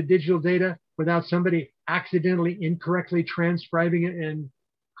record the digital data without somebody accidentally incorrectly transcribing it and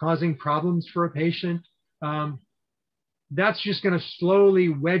causing problems for a patient, that's just going to slowly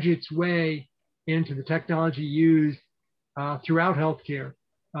wedge its way into the technology used throughout healthcare,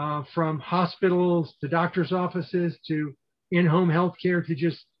 from hospitals to doctors' offices to in-home healthcare to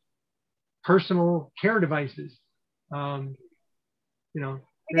just personal care devices. You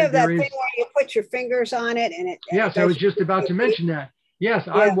have that thing where you put your fingers on it and it. Yes, I was just about to mention that. Yes,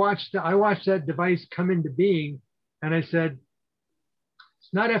 yeah. I watched that device come into being, and I said,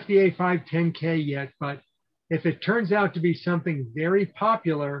 it's not FDA 510K yet, but if it turns out to be something very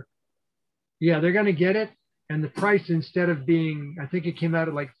popular, yeah, they're going to get it. And the price, instead of being, I think it came out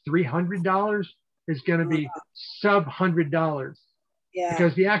at like $300, is going to be sub $100. Yeah.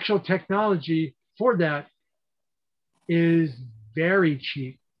 Because the actual technology for that is very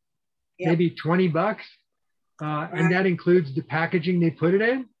cheap, maybe $20. Right. And that includes the packaging they put it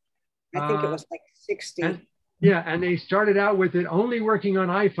in. I think it was like 60. And they started out with it only working on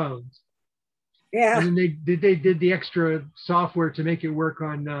iPhones. Yeah. And then they did the extra software to make it work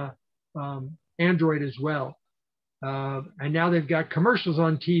on Android as well. And now they've got commercials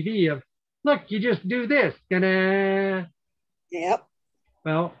on TV of, look, you just do this. Ta-da. Yep.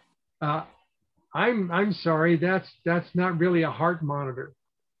 Well, I'm sorry, that's not really a heart monitor.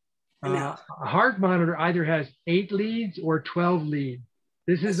 No. A heart monitor either has 8 leads or 12 leads.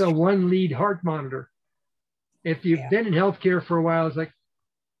 This is a 1-lead heart monitor. If you've been in healthcare for a while, it's like,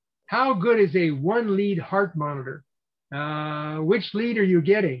 how good is a 1-lead heart monitor? Which lead are you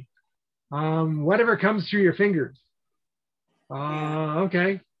getting? Whatever comes through your fingers.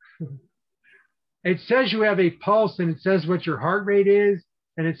 Okay. It says you have a pulse, and it says what your heart rate is,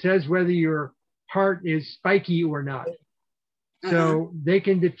 and it says whether your heart is spiky or not. So they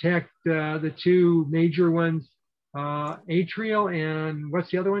can detect the 2 major ones, atrial and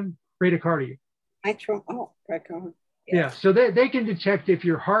what's the other one? Bradycardia. Bradycardia. Yeah, so they can detect if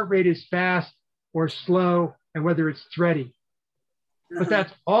your heart rate is fast or slow and whether it's thready. But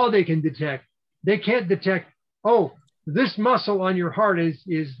that's all they can detect. They can't detect, oh, this muscle on your heart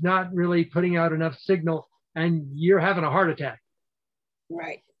is not really putting out enough signal and you're having a heart attack.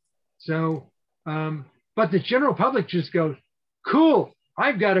 Right. So, but the general public just goes, cool,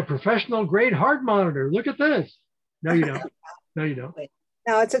 I've got a professional grade heart monitor. Look at this. No, you don't. No, you don't.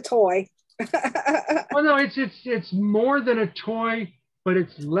 No, it's a toy. Well, no, it's more than a toy, but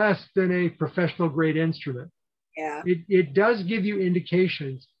it's less than a professional grade instrument. Yeah. It does give you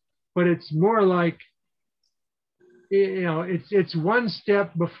indications, but it's more like, it's one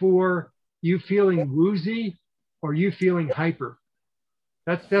step before you feeling woozy or you feeling hyper.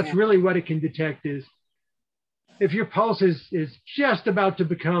 That's really what it can detect is if your pulse is just about to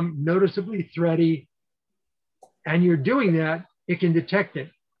become noticeably thready and you're doing that, it can detect it.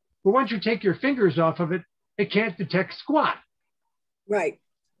 But once you take your fingers off of it, it can't detect squat. Right.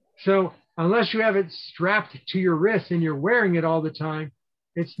 So unless you have it strapped to your wrist and you're wearing it all the time,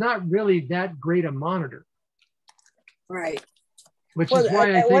 it's not really that great a monitor. Right. Which is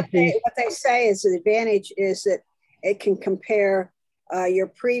why I think what they say is the advantage is that it can compare your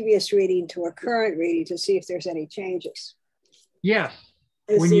previous reading to a current reading to see if there's any changes. Yes.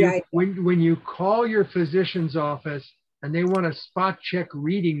 when you call your physician's office and they want a spot check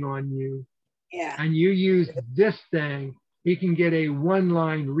reading on you, Yeah. and you use this thing, he can get a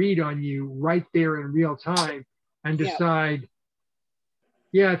one-line read on you right there in real time and decide,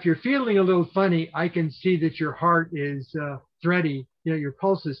 yeah, if you're feeling a little funny, I can see that your heart is thready, your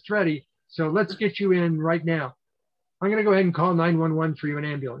pulse is thready, so let's get you in right now. I'm going to go ahead and call 911 for you, an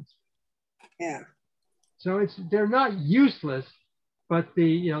ambulance. Yeah. So they're not useless, but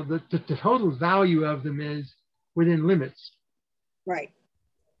the total value of them is within limits. Right.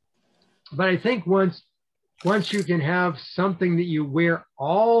 But I think once you can have something that you wear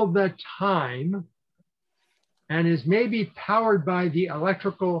all the time and is maybe powered by the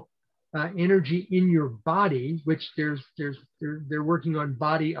electrical energy in your body, which they're working on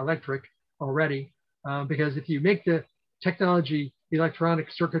body electric already, because if you make the technology, the electronic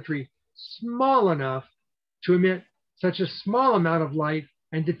circuitry small enough to emit such a small amount of light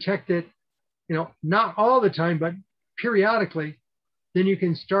and detect it, not all the time, but periodically, then you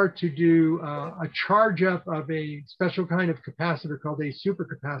can start to do a charge up of a special kind of capacitor called a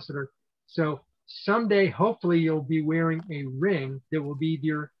supercapacitor. So someday, hopefully, you'll be wearing a ring that will be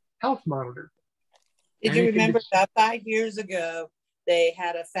your health monitor. Did you remember about 5 years ago, they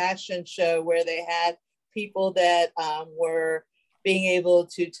had a fashion show where they had people that were being able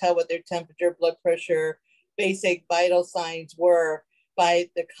to tell what their temperature, blood pressure, basic vital signs were by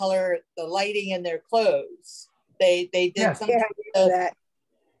the color, the lighting in their clothes. They did something. That.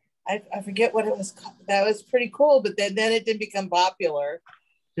 I forget what it was. That was pretty cool, but then it didn't become popular.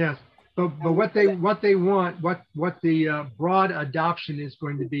 Yes, but what they want, what the broad adoption is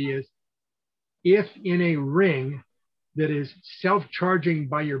going to be is, if in a ring that is self-charging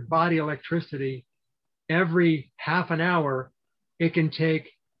by your body electricity, every half an hour, it can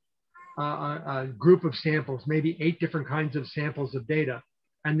take a group of samples, maybe 8 different kinds of samples of data,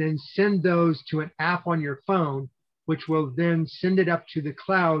 and then send those to an app on your phone, which will then send it up to the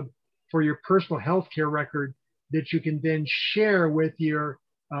cloud for your personal healthcare record that you can then share with your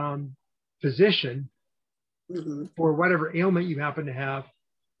physician for whatever ailment you happen to have.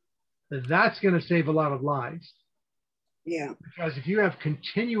 That's going to save a lot of lives. Yeah. Because if you have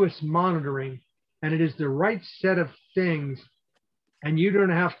continuous monitoring and it is the right set of things, and you don't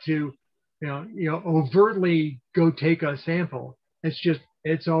have to, overtly go take a sample,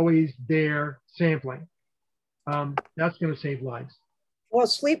 it's always there sampling. That's going to save lives. Well,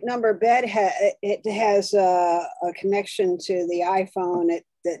 Sleep Number Bed has a connection to the iPhone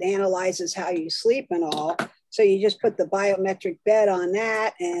that analyzes how you sleep and all. So you just put the biometric bed on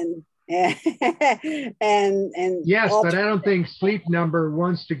that and yes, but I don't think Sleep Number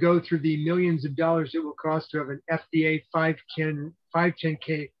wants to go through the millions of dollars it will cost to have an FDA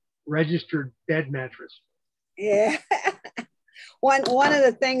 510K registered bed mattress. Yeah. One of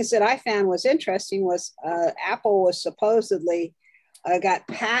the things that I found was interesting was Apple was supposedly got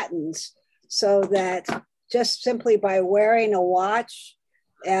patents so that just simply by wearing a watch,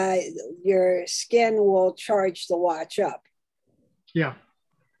 your skin will charge the watch up. Yeah.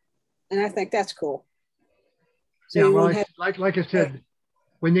 And I think that's cool. So yeah, well, like I said,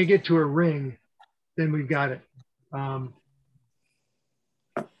 when they get to a ring, then we've got it. I'd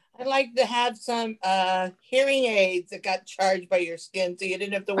like to have some hearing aids that got charged by your skin, so you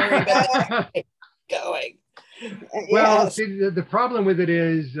didn't have to worry about that going. Well, see, the problem with it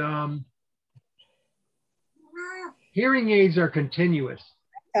is hearing aids are continuous.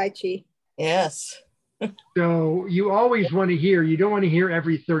 Tai Chi. Yes. So you always want to hear. You don't want to hear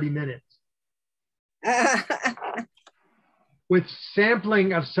every 30 minutes. With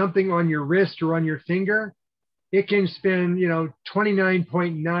sampling of something on your wrist or on your finger, it can spend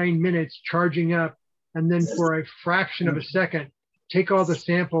 29.9 minutes charging up, and then for a fraction of a second, take all the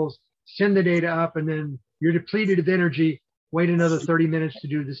samples, send the data up, and then you're depleted of energy. Wait another 30 minutes to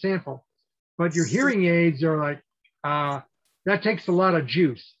do the sample. But your hearing aids are like that takes a lot of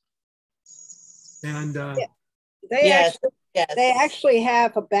juice. And they actually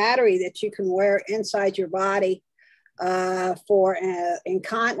have a battery that you can wear inside your body for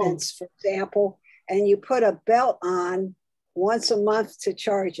incontinence, for example, and you put a belt on once a month to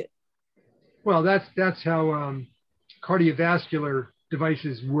charge it. Well, that's how cardiovascular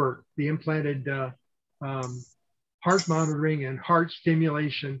devices work. The implanted heart monitoring and heart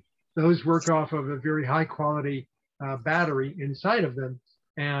stimulation, those work off of a very high quality battery inside of them.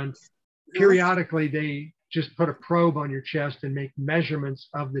 And periodically they just put a probe on your chest and make measurements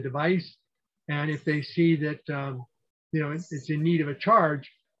of the device. And if they see that, it's in need of a charge,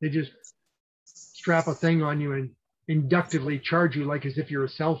 they just strap a thing on you and inductively charge you like as if you're a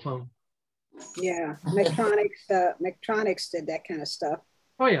cell phone. Yeah, Medtronics did that kind of stuff.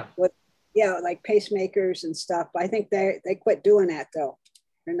 Oh yeah. With, yeah, like pacemakers and stuff. I think they quit doing that though.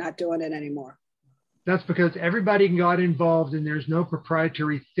 They're not doing it anymore. That's because everybody got involved and there's no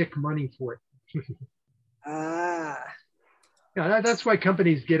proprietary thick money for it. Ah. Yeah, that's why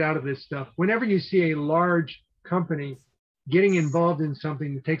companies get out of this stuff. Whenever you see a large company getting involved in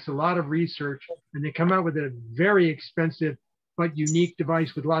something that takes a lot of research and they come out with a very expensive but unique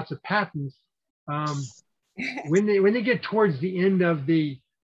device with lots of patents, when they get towards the end of the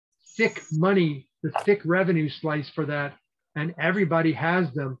thick money, the thick revenue slice for that, and everybody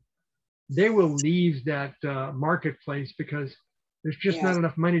has them, they will leave that marketplace because there's just not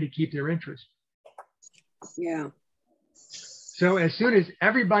enough money to keep their interest. Yeah. So as soon as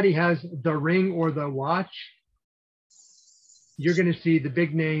everybody has the ring or the watch, you're going to see the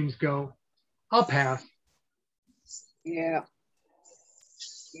big names go, I'll pass. Yeah.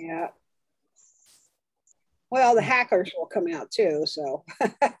 Yeah. Well, the hackers will come out too, so.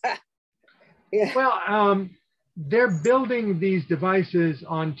 Yeah. Well, they're building these devices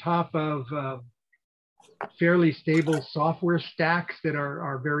on top of fairly stable software stacks that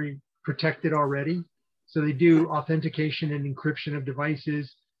are very protected already. So they do authentication and encryption of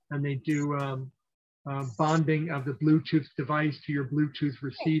devices, and they do bonding of the Bluetooth device to your Bluetooth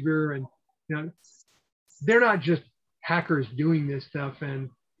receiver. And you know, they're not just hackers doing this stuff. And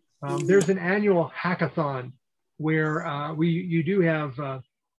there's an annual hackathon where you do have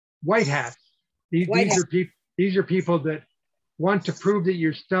white hats. These are people that want to prove that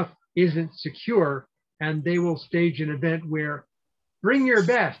your stuff isn't secure, and they will stage an event where bring your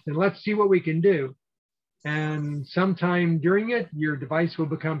best and let's see what we can do. And sometime during it, your device will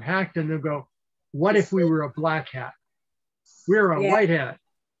become hacked and they'll go, what if we were a black hat? We're a white hat.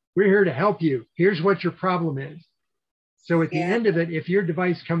 We're here to help you. Here's what your problem is. So at the end of it, if your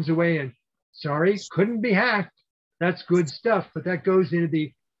device comes away and sorry, couldn't be hacked, that's good stuff, but that goes into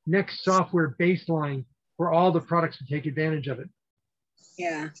the next software baseline for all the products to take advantage of it.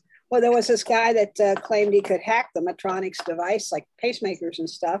 Yeah. Well, there was this guy that claimed he could hack the Medtronic's device, like pacemakers and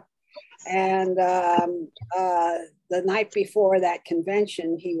stuff. And the night before that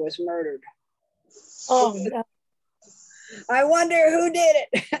convention, he was murdered. Oh, no. I wonder who did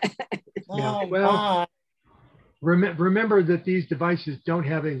it. Oh, well, remember that these devices don't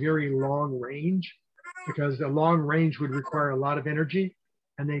have a very long range, because a long range would require a lot of energy,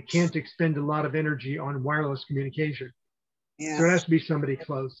 and they can't expend a lot of energy on wireless communication. Yeah. So it has to be somebody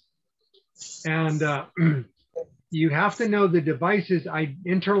close. And you have to know the device's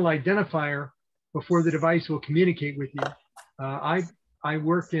internal identifier before the device will communicate with you. I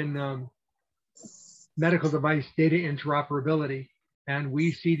work in medical device data interoperability, and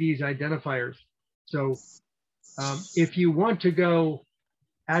we see these identifiers. So if you want to go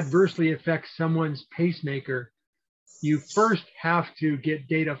adversely affect someone's pacemaker, you first have to get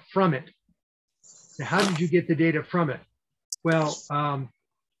data from it. Now, how did you get the data from it? Well,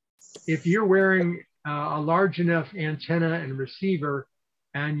 if you're wearing a large enough antenna and receiver,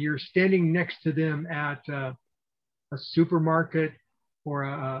 and you're standing next to them at a supermarket or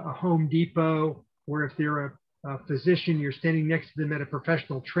a Home Depot, or if they're a physician, you're standing next to them at a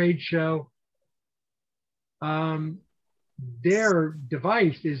professional trade show, their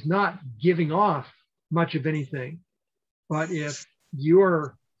device is not giving off much of anything. But if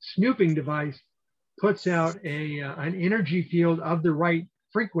your snooping device puts out an energy field of the right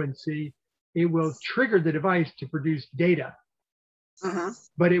frequency, it will trigger the device to produce data.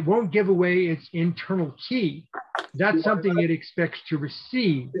 But it won't give away its internal key. That's something it expects to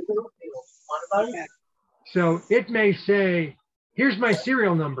receive. So it may say, here's my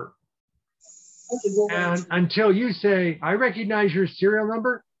serial number. And until you say, I recognize your serial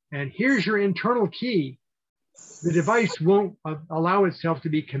number, and here's your internal key, the device won't allow itself to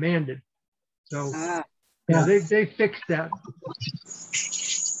be commanded. So yeah, they fixed that.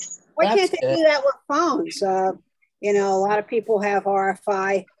 Why can't they do that with phones? You know, a lot of people have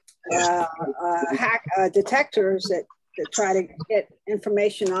RFI detectors that try to get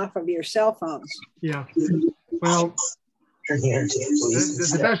information off of your cell phones. Yeah. Well,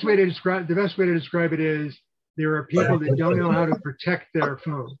 the best way to describe it is there are people that don't know how to protect their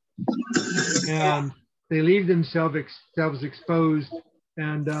phone, and they leave themselves exposed.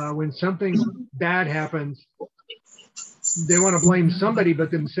 And when something bad happens, they want to blame somebody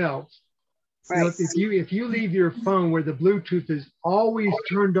but themselves. Right. You know, if you leave your phone where the Bluetooth is always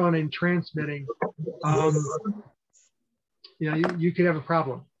turned on and transmitting, you know, you could have a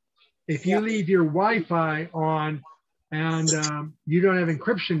problem. If you leave your Wi-Fi on and you don't have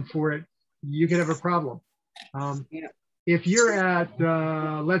encryption for it, you could have a problem. If you're at,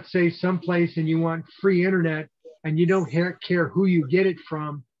 let's say, someplace and you want free internet and you don't care who you get it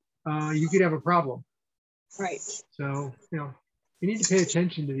from, you could have a problem. Right. So, you need to pay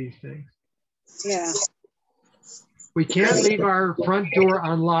attention to these things. Yeah. We can't leave our front door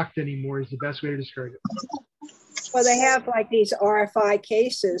unlocked anymore is the best way to describe it. Well, they have like these RFI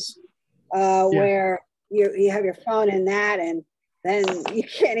cases where you have your phone in that, and then you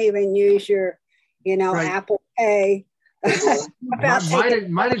can't even use your, Right. Apple Pay.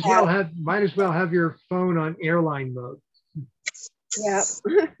 might as well have your phone on airline mode. Yeah.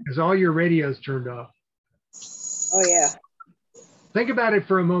 Because all your radio's turned off. Oh yeah. Think about it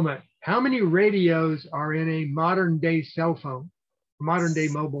for a moment. How many radios are in a modern day cell phone, modern day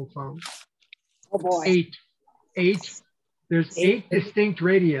mobile phone? Oh boy. 8. There's 8 distinct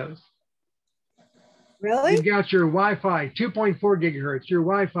radios. Really? You've got your Wi-Fi 2.4 gigahertz, your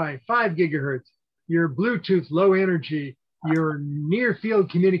Wi-Fi 5 gigahertz, your Bluetooth low energy, your near field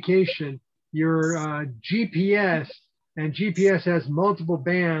communication, your GPS, and GPS has multiple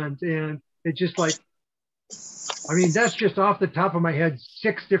bands, and it's just like, that's just off the top of my head,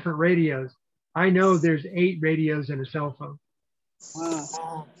 6 different radios. I know there's 8 radios in a cell phone.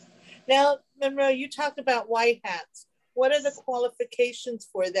 Wow. Now, Monroe, you talked about white hats. What are the qualifications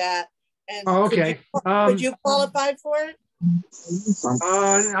for that? And okay. Could you qualify for it?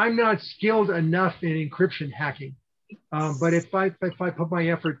 I'm not skilled enough in encryption hacking, but if I put my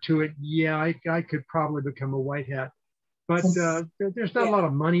effort to it, yeah, I could probably become a white hat. But there's not a lot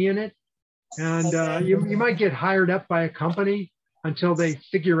of money in it, and you might get hired up by a company until they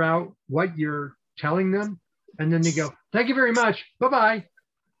figure out what you're telling them, and then they go, "Thank you very much, bye-bye."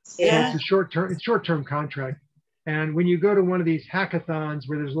 Yeah. So it's short-term contract. And when you go to one of these hackathons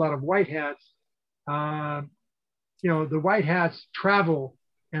where there's a lot of white hats, the white hats travel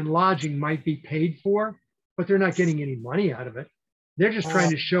and lodging might be paid for, but they're not getting any money out of it. They're just trying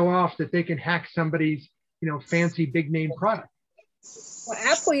to show off that they can hack somebody's, fancy big name product. Well,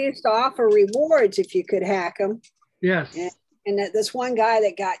 Apple used to offer rewards if you could hack them. Yes. And this one guy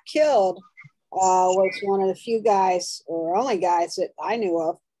that got killed was one of the few guys, or only guys that I knew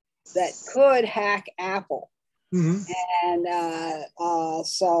of, that could hack Apple. Mm-hmm. And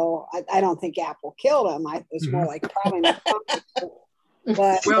so I don't think Apple killed him. It's more like probably not.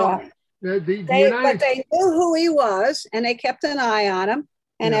 But they knew who he was, and they kept an eye on him.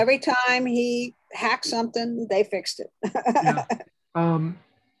 And every time he hacked something, they fixed it. Yeah.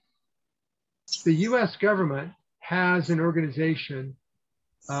 The U.S. government has an organization.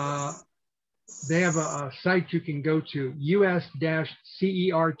 They have a site you can go to,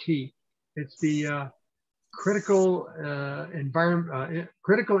 US-CERT. It's the critical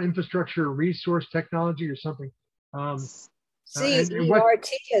critical infrastructure resource technology or something. CERT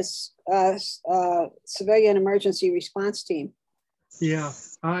is Civilian Emergency Response Team. Yeah,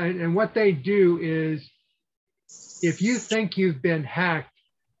 and what they do is, if you think you've been hacked,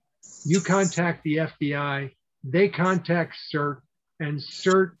 you contact the FBI, they contact CERT, and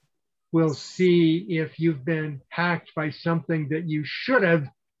CERT will see if you've been hacked by something that you should have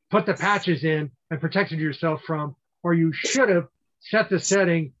put the patches in and protected yourself from, or you should have set the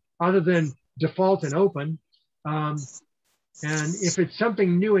setting other than default and open. And if it's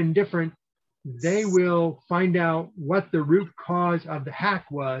something new and different, they will find out what the root cause of the hack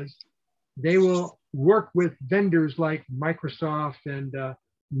was. They will work with vendors like Microsoft and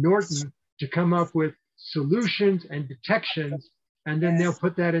Norton to come up with solutions and detections, and then they'll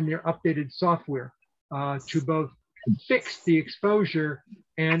put that in their updated software to both fix the exposure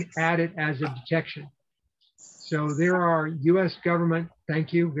and add it as a detection. So there are US government,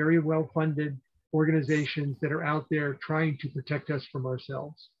 thank you, very well funded organizations that are out there trying to protect us from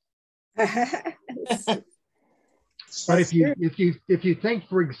ourselves. But if you think,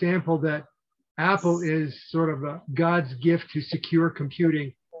 for example, that Apple is sort of a God's gift to secure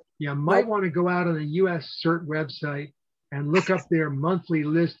computing, you might want to go out on the US CERT website and look up their monthly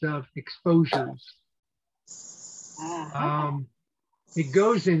list of exposures. It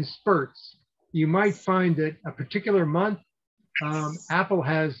goes in spurts. You might find that a particular month, Apple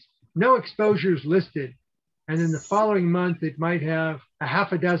has no exposures listed. And then the following month, it might have a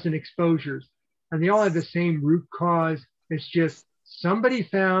half a dozen exposures. And they all have the same root cause. It's just somebody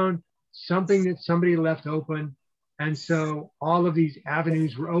found something that somebody left open. And so all of these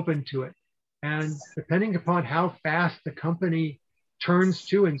avenues were open to it. And depending upon how fast the company turns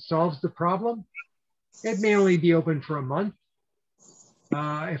to and solves the problem, it may only be open for a month.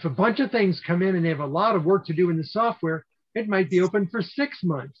 If a bunch of things come in and they have a lot of work to do in the software, it might be open for 6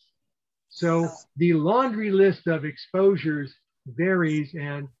 months. So the laundry list of exposures varies,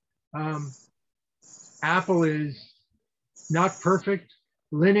 and Apple is not perfect.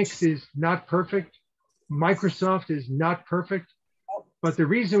 Linux is not perfect. Microsoft is not perfect. But the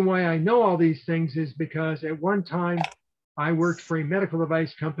reason why I know all these things is because at one time I worked for a medical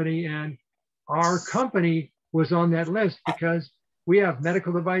device company, and our company was on that list because we have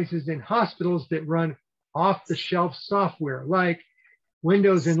medical devices in hospitals that run off-the-shelf software like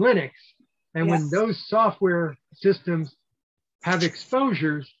Windows and Linux. And when those software systems have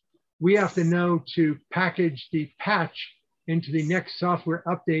exposures, we have to know to package the patch into the next software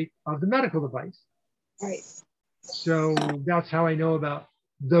update of the medical device. Right. So that's how I know about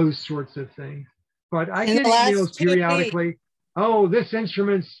those sorts of things. But I In get the last emails 2 periodically. Oh, this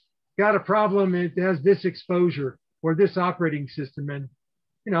instrument's got a problem. It has this exposure or this operating system. And,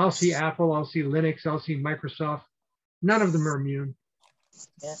 you know, I'll see Apple, I'll see Linux, I'll see Microsoft. None of them are immune.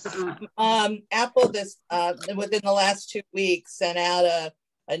 Yeah. Apple this within the last 2 weeks sent out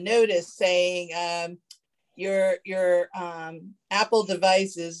a notice saying your Apple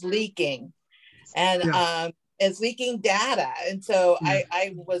device is leaking, and it's leaking data. And so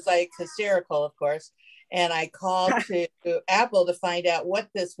I was like hysterical, of course, and I called to Apple to find out what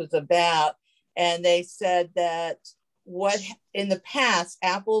this was about. And they said that what in the past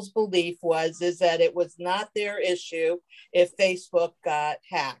Apple's belief is that it was not their issue if Facebook got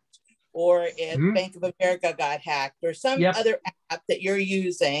hacked, or if Bank of America got hacked, or some other app that you're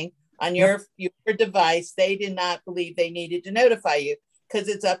using on your device. They did not believe they needed to notify you, because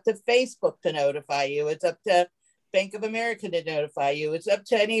it's up to Facebook to notify you. It's up to Bank of America to notify you. It's up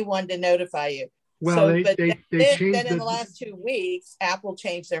to anyone to notify you. Well, so, they changed then in the last 2 weeks, Apple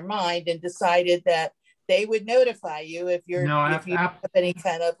changed their mind and decided that they would notify you if you have any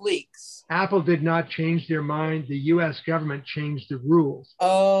kind of leaks. Apple did not change their mind. The US government changed the rules.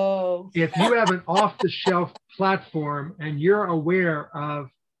 Oh. If you have an off-the-shelf platform and you're aware of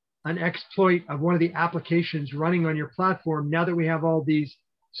an exploit of one of the applications running on your platform, now that we have all these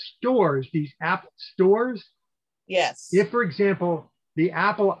stores, these app stores. Yes. If, for example, the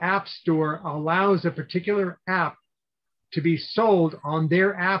Apple App Store allows a particular app to be sold on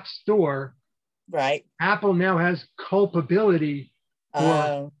their app store, right? Apple now has culpability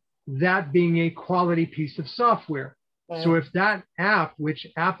for that being a quality piece of software. So if that app, which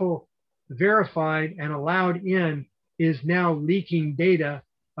Apple verified and allowed in, is now leaking data,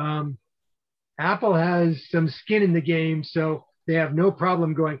 Apple has some skin in the game, so they have no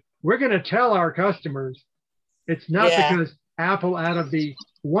problem going, we're going to tell our customers. It's not because Apple, out of the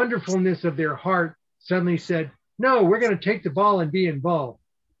wonderfulness of their heart, suddenly said, no, we're going to take the ball and be involved.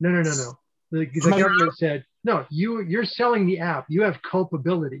 No. The government said, no, you're selling the app. You have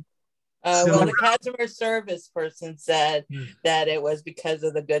culpability. Well, the customer service person said that it was because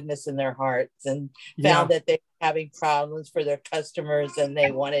of the goodness in their hearts, and found that they were having problems for their customers, and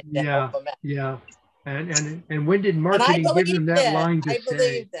they wanted to help them out. Yeah. And when did marketing give them that line to say? I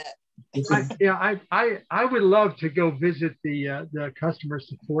believe that. I would love to go visit the customer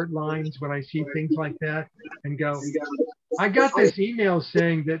support lines when I see things like that and go, I got this email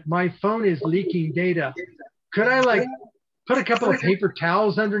saying that my phone is leaking data. Could I put a couple of paper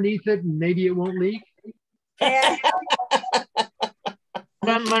towels underneath it and maybe it won't leak?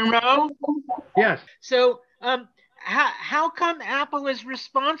 Monroe? Yes. So how come Apple is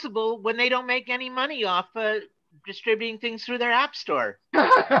responsible when they don't make any money off distributing things through their app store?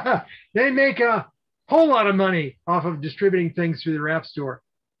 They make a whole lot of money off of distributing things through their app store.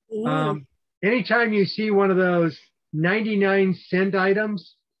 Anytime you see one of those 99-cent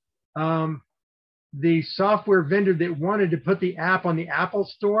items, the software vendor that wanted to put the app on the Apple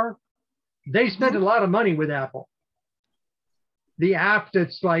store, they spent a lot of money with Apple. The app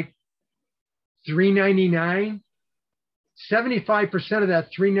that's like $3.99, 75% of that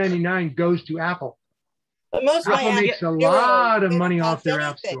 $3.99 goes to Apple. But most of Apple makes a lot of money off their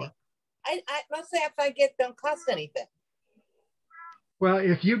app store. Most apps I get don't cost anything. Well,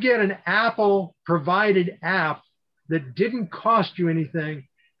 if you get an Apple provided app that didn't cost you anything,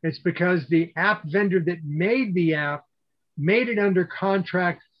 it's because the app vendor that made the app made it under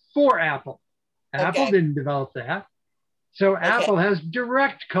contract for Apple. Apple didn't develop that. So Apple has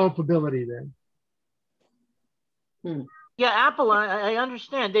direct culpability then. Yeah, Apple, I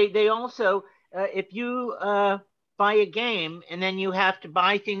understand. They also, if you buy a game and then you have to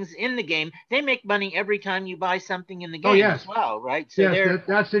buy things in the game, they make money every time you buy something in the game as well, right? So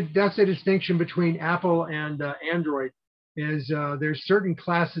that's a distinction between Apple and Android. Is there's certain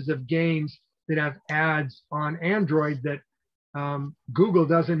classes of games that have ads on Android that Google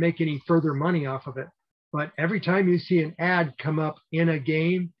doesn't make any further money off of it. But every time you see an ad come up in a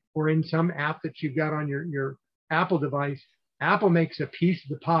game or in some app that you've got on your Apple device, Apple makes a piece of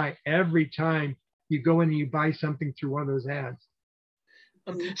the pie every time you go in and you buy something through one of those ads.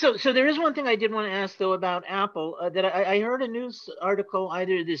 So there is one thing I did want to ask though about Apple that I heard a news article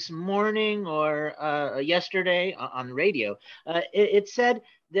either this morning or yesterday on the radio. It said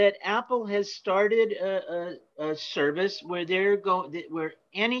that Apple has started a service where where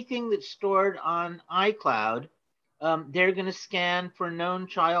anything that's stored on iCloud, they're going to scan for known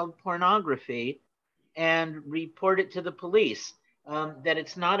child pornography and report it to the police. That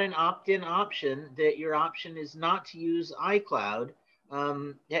it's not an opt-in option, that your option is not to use iCloud.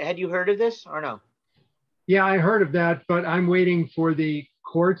 Had you heard of this or no? Yeah, I heard of that, but I'm waiting for the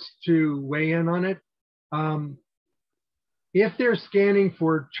courts to weigh in on it. If they're scanning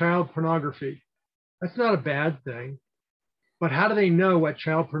for child pornography, that's not a bad thing. But how do they know what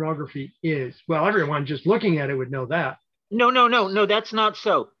child pornography is? Well, everyone just looking at it would know that. No, that's not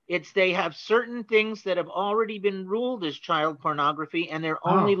so. It's they have certain things that have already been ruled as child pornography, and they're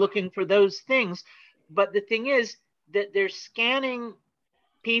only looking for those things. But the thing is that they're scanning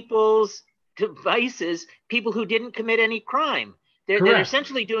people's devices, people who didn't commit any crime. They're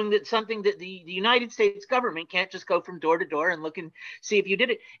essentially doing something that the United States government can't just go from door to door and look and see if you did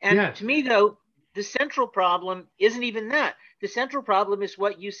it. And to me, though, the central problem isn't even that. The central problem is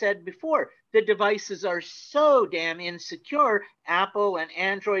what you said before. The devices are so damn insecure, Apple and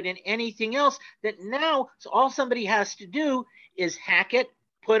Android and anything else, that now all somebody has to do is hack it,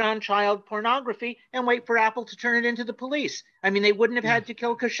 put on child pornography, and wait for Apple to turn it into the police. I mean, they wouldn't have had to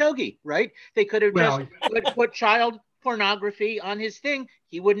kill Khashoggi, right? They could have just put child pornography on his thing.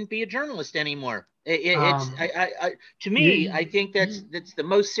 He wouldn't be a journalist anymore. To me, I think that's the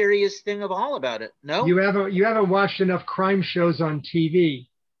most serious thing of all about it. No, you haven't watched enough crime shows on TV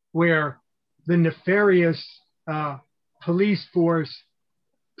where the nefarious police force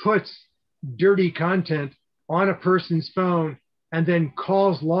puts dirty content on a person's phone and then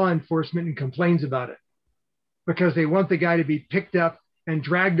calls law enforcement and complains about it because they want the guy to be picked up and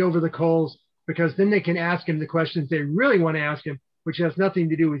dragged over the coals, because then they can ask him the questions they really want to ask him, which has nothing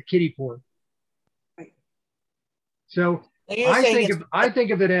to do with kiddie porn. Right. So I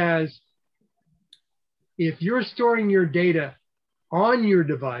think of it as, if you're storing your data on your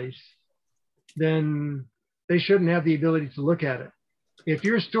device, then they shouldn't have the ability to look at it. If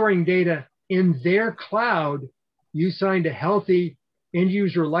you're storing data in their cloud, you signed a healthy end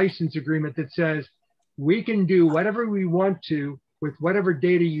user license agreement that says we can do whatever we want to with whatever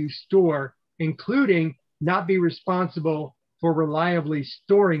data you store, including not be responsible for reliably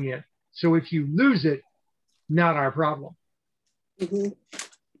storing it. So if you lose it, not our problem. Mm-hmm.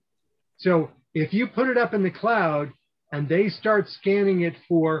 So if you put it up in the cloud and they start scanning it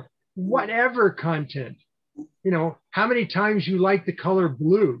for whatever content, you know, how many times you like the color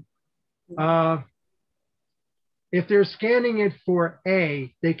blue. If they're scanning it for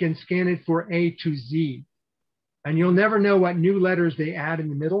A, they can scan it for A to Z. And you'll never know what new letters they add in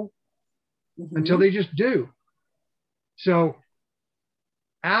the middle until they just do. So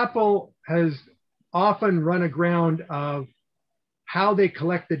Apple has often run aground of how they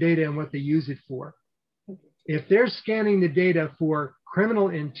collect the data and what they use it for. If they're scanning the data for criminal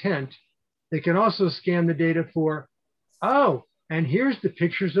intent, they can also scan the data for, oh, and here's the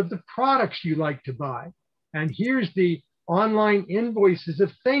pictures of the products you like to buy. And here's the online invoices of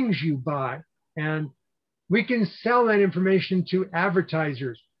things you buy. And we can sell that information to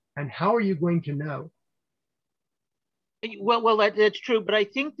advertisers. And how are you going to know? Well, that's true. But I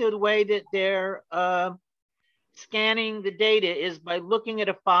think the way that they're scanning the data is by looking at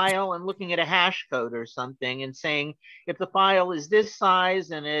a file and looking at a hash code or something and saying, if the file is this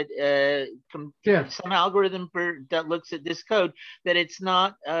size and it some algorithm that looks at this code, that it's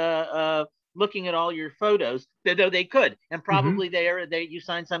not looking at all your photos, though they could, and probably you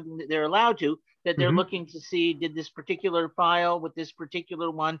sign something that they're allowed to, that they're looking to see, did this particular file with this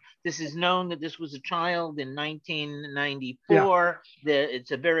particular one, this is known that this was a child in 1994,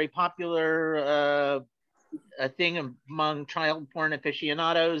 it's a very popular a thing among child porn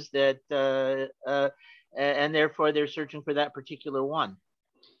aficionados, that and therefore they're searching for that particular one.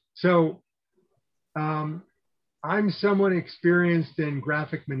 So I'm somewhat experienced in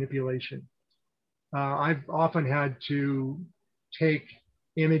graphic manipulation. I've often had to take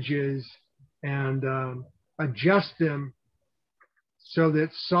images and adjust them so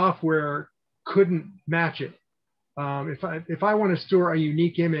that software couldn't match it. If I want to store a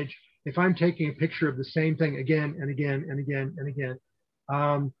unique image, if I'm taking a picture of the same thing again and again and again and again,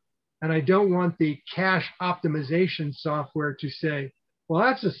 and I don't want the cache optimization software to say, well,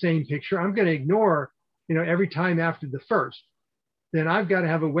 that's the same picture, I'm going to ignore, you know, every time after the first, then I've got to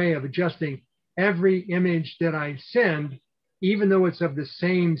have a way of adjusting every image that I send, even though it's of the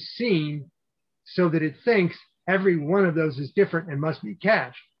same scene, so that it thinks every one of those is different and must be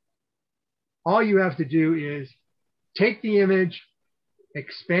cached. All you have to do is take the image,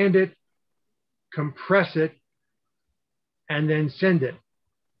 expand it, compress it, and then send it.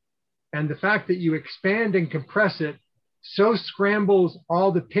 And the fact that you expand and compress it so scrambles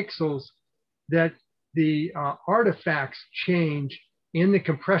all the pixels that the artifacts change in the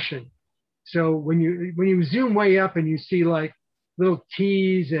compression. So when you zoom way up and you see like little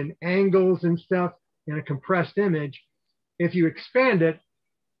T's and angles and stuff in a compressed image, if you expand it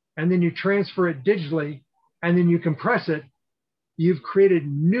and then you transfer it digitally and then you compress it, you've created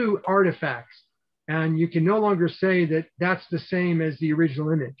new artifacts. And you can no longer say that that's the same as the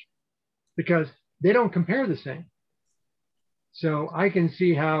original image because they don't compare the same. So I can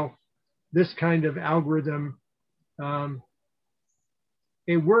see how this kind of algorithm,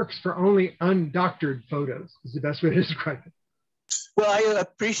 it works for only undoctored photos is the best way to describe it. Well, I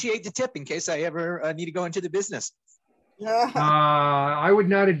appreciate the tip in case I ever need to go into the business. I would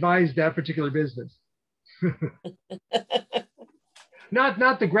not advise that particular business.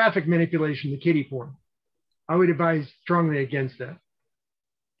 Not the graphic manipulation, the kiddie porn. I would advise strongly against that.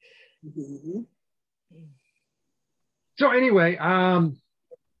 Mm-hmm. So anyway,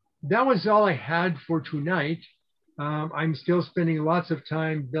 that was all I had for tonight. I'm still spending lots of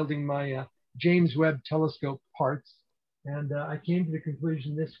time building my James Webb Telescope parts. And I came to the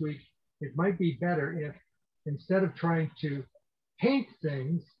conclusion this week, it might be better if instead of trying to paint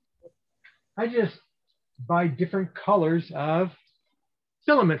things, I just buy different colors of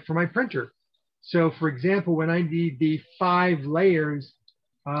filament for my printer. So for example, when I need the 5 layers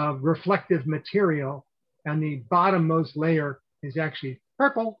of reflective material and the bottommost layer is actually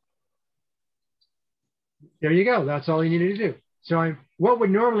purple, there you go. That's all you needed to do. So what would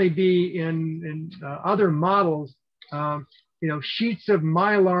normally be in other models, sheets of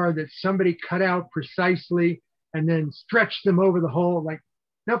mylar that somebody cut out precisely and then stretched them over the hole. Like,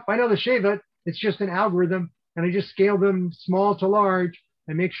 nope, I know the shape of it. It's just an algorithm. And I just scale them small to large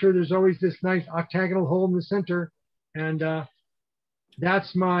and make sure there's always this nice octagonal hole in the center. And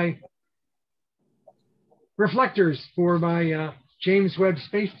that's my reflectors for my James Webb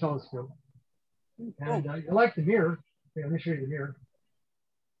Space Telescope. And I like the mirror. Okay, let me show you the mirror.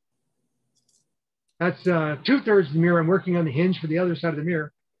 That's 2/3 of the mirror. I'm working on the hinge for the other side of the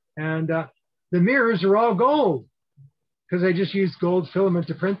mirror. And the mirrors are all gold because I just used gold filament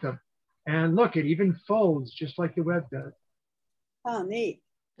to print them. And look, it even folds just like the Webb does. Oh, neat.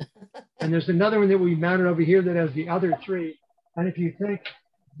 And there's another one that we mounted over here that has the other 3. And if you think,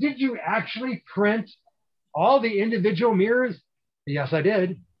 did you actually print all the individual mirrors? Yes, I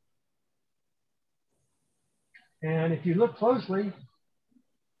did. And if you look closely,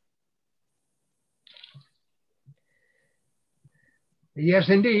 yes,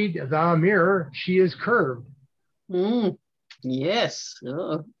 indeed, the mirror, she is curved. Yes.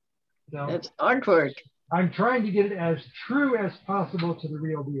 Oh, So that's artwork. I'm trying to get it as true as possible to the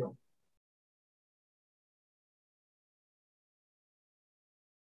real deal.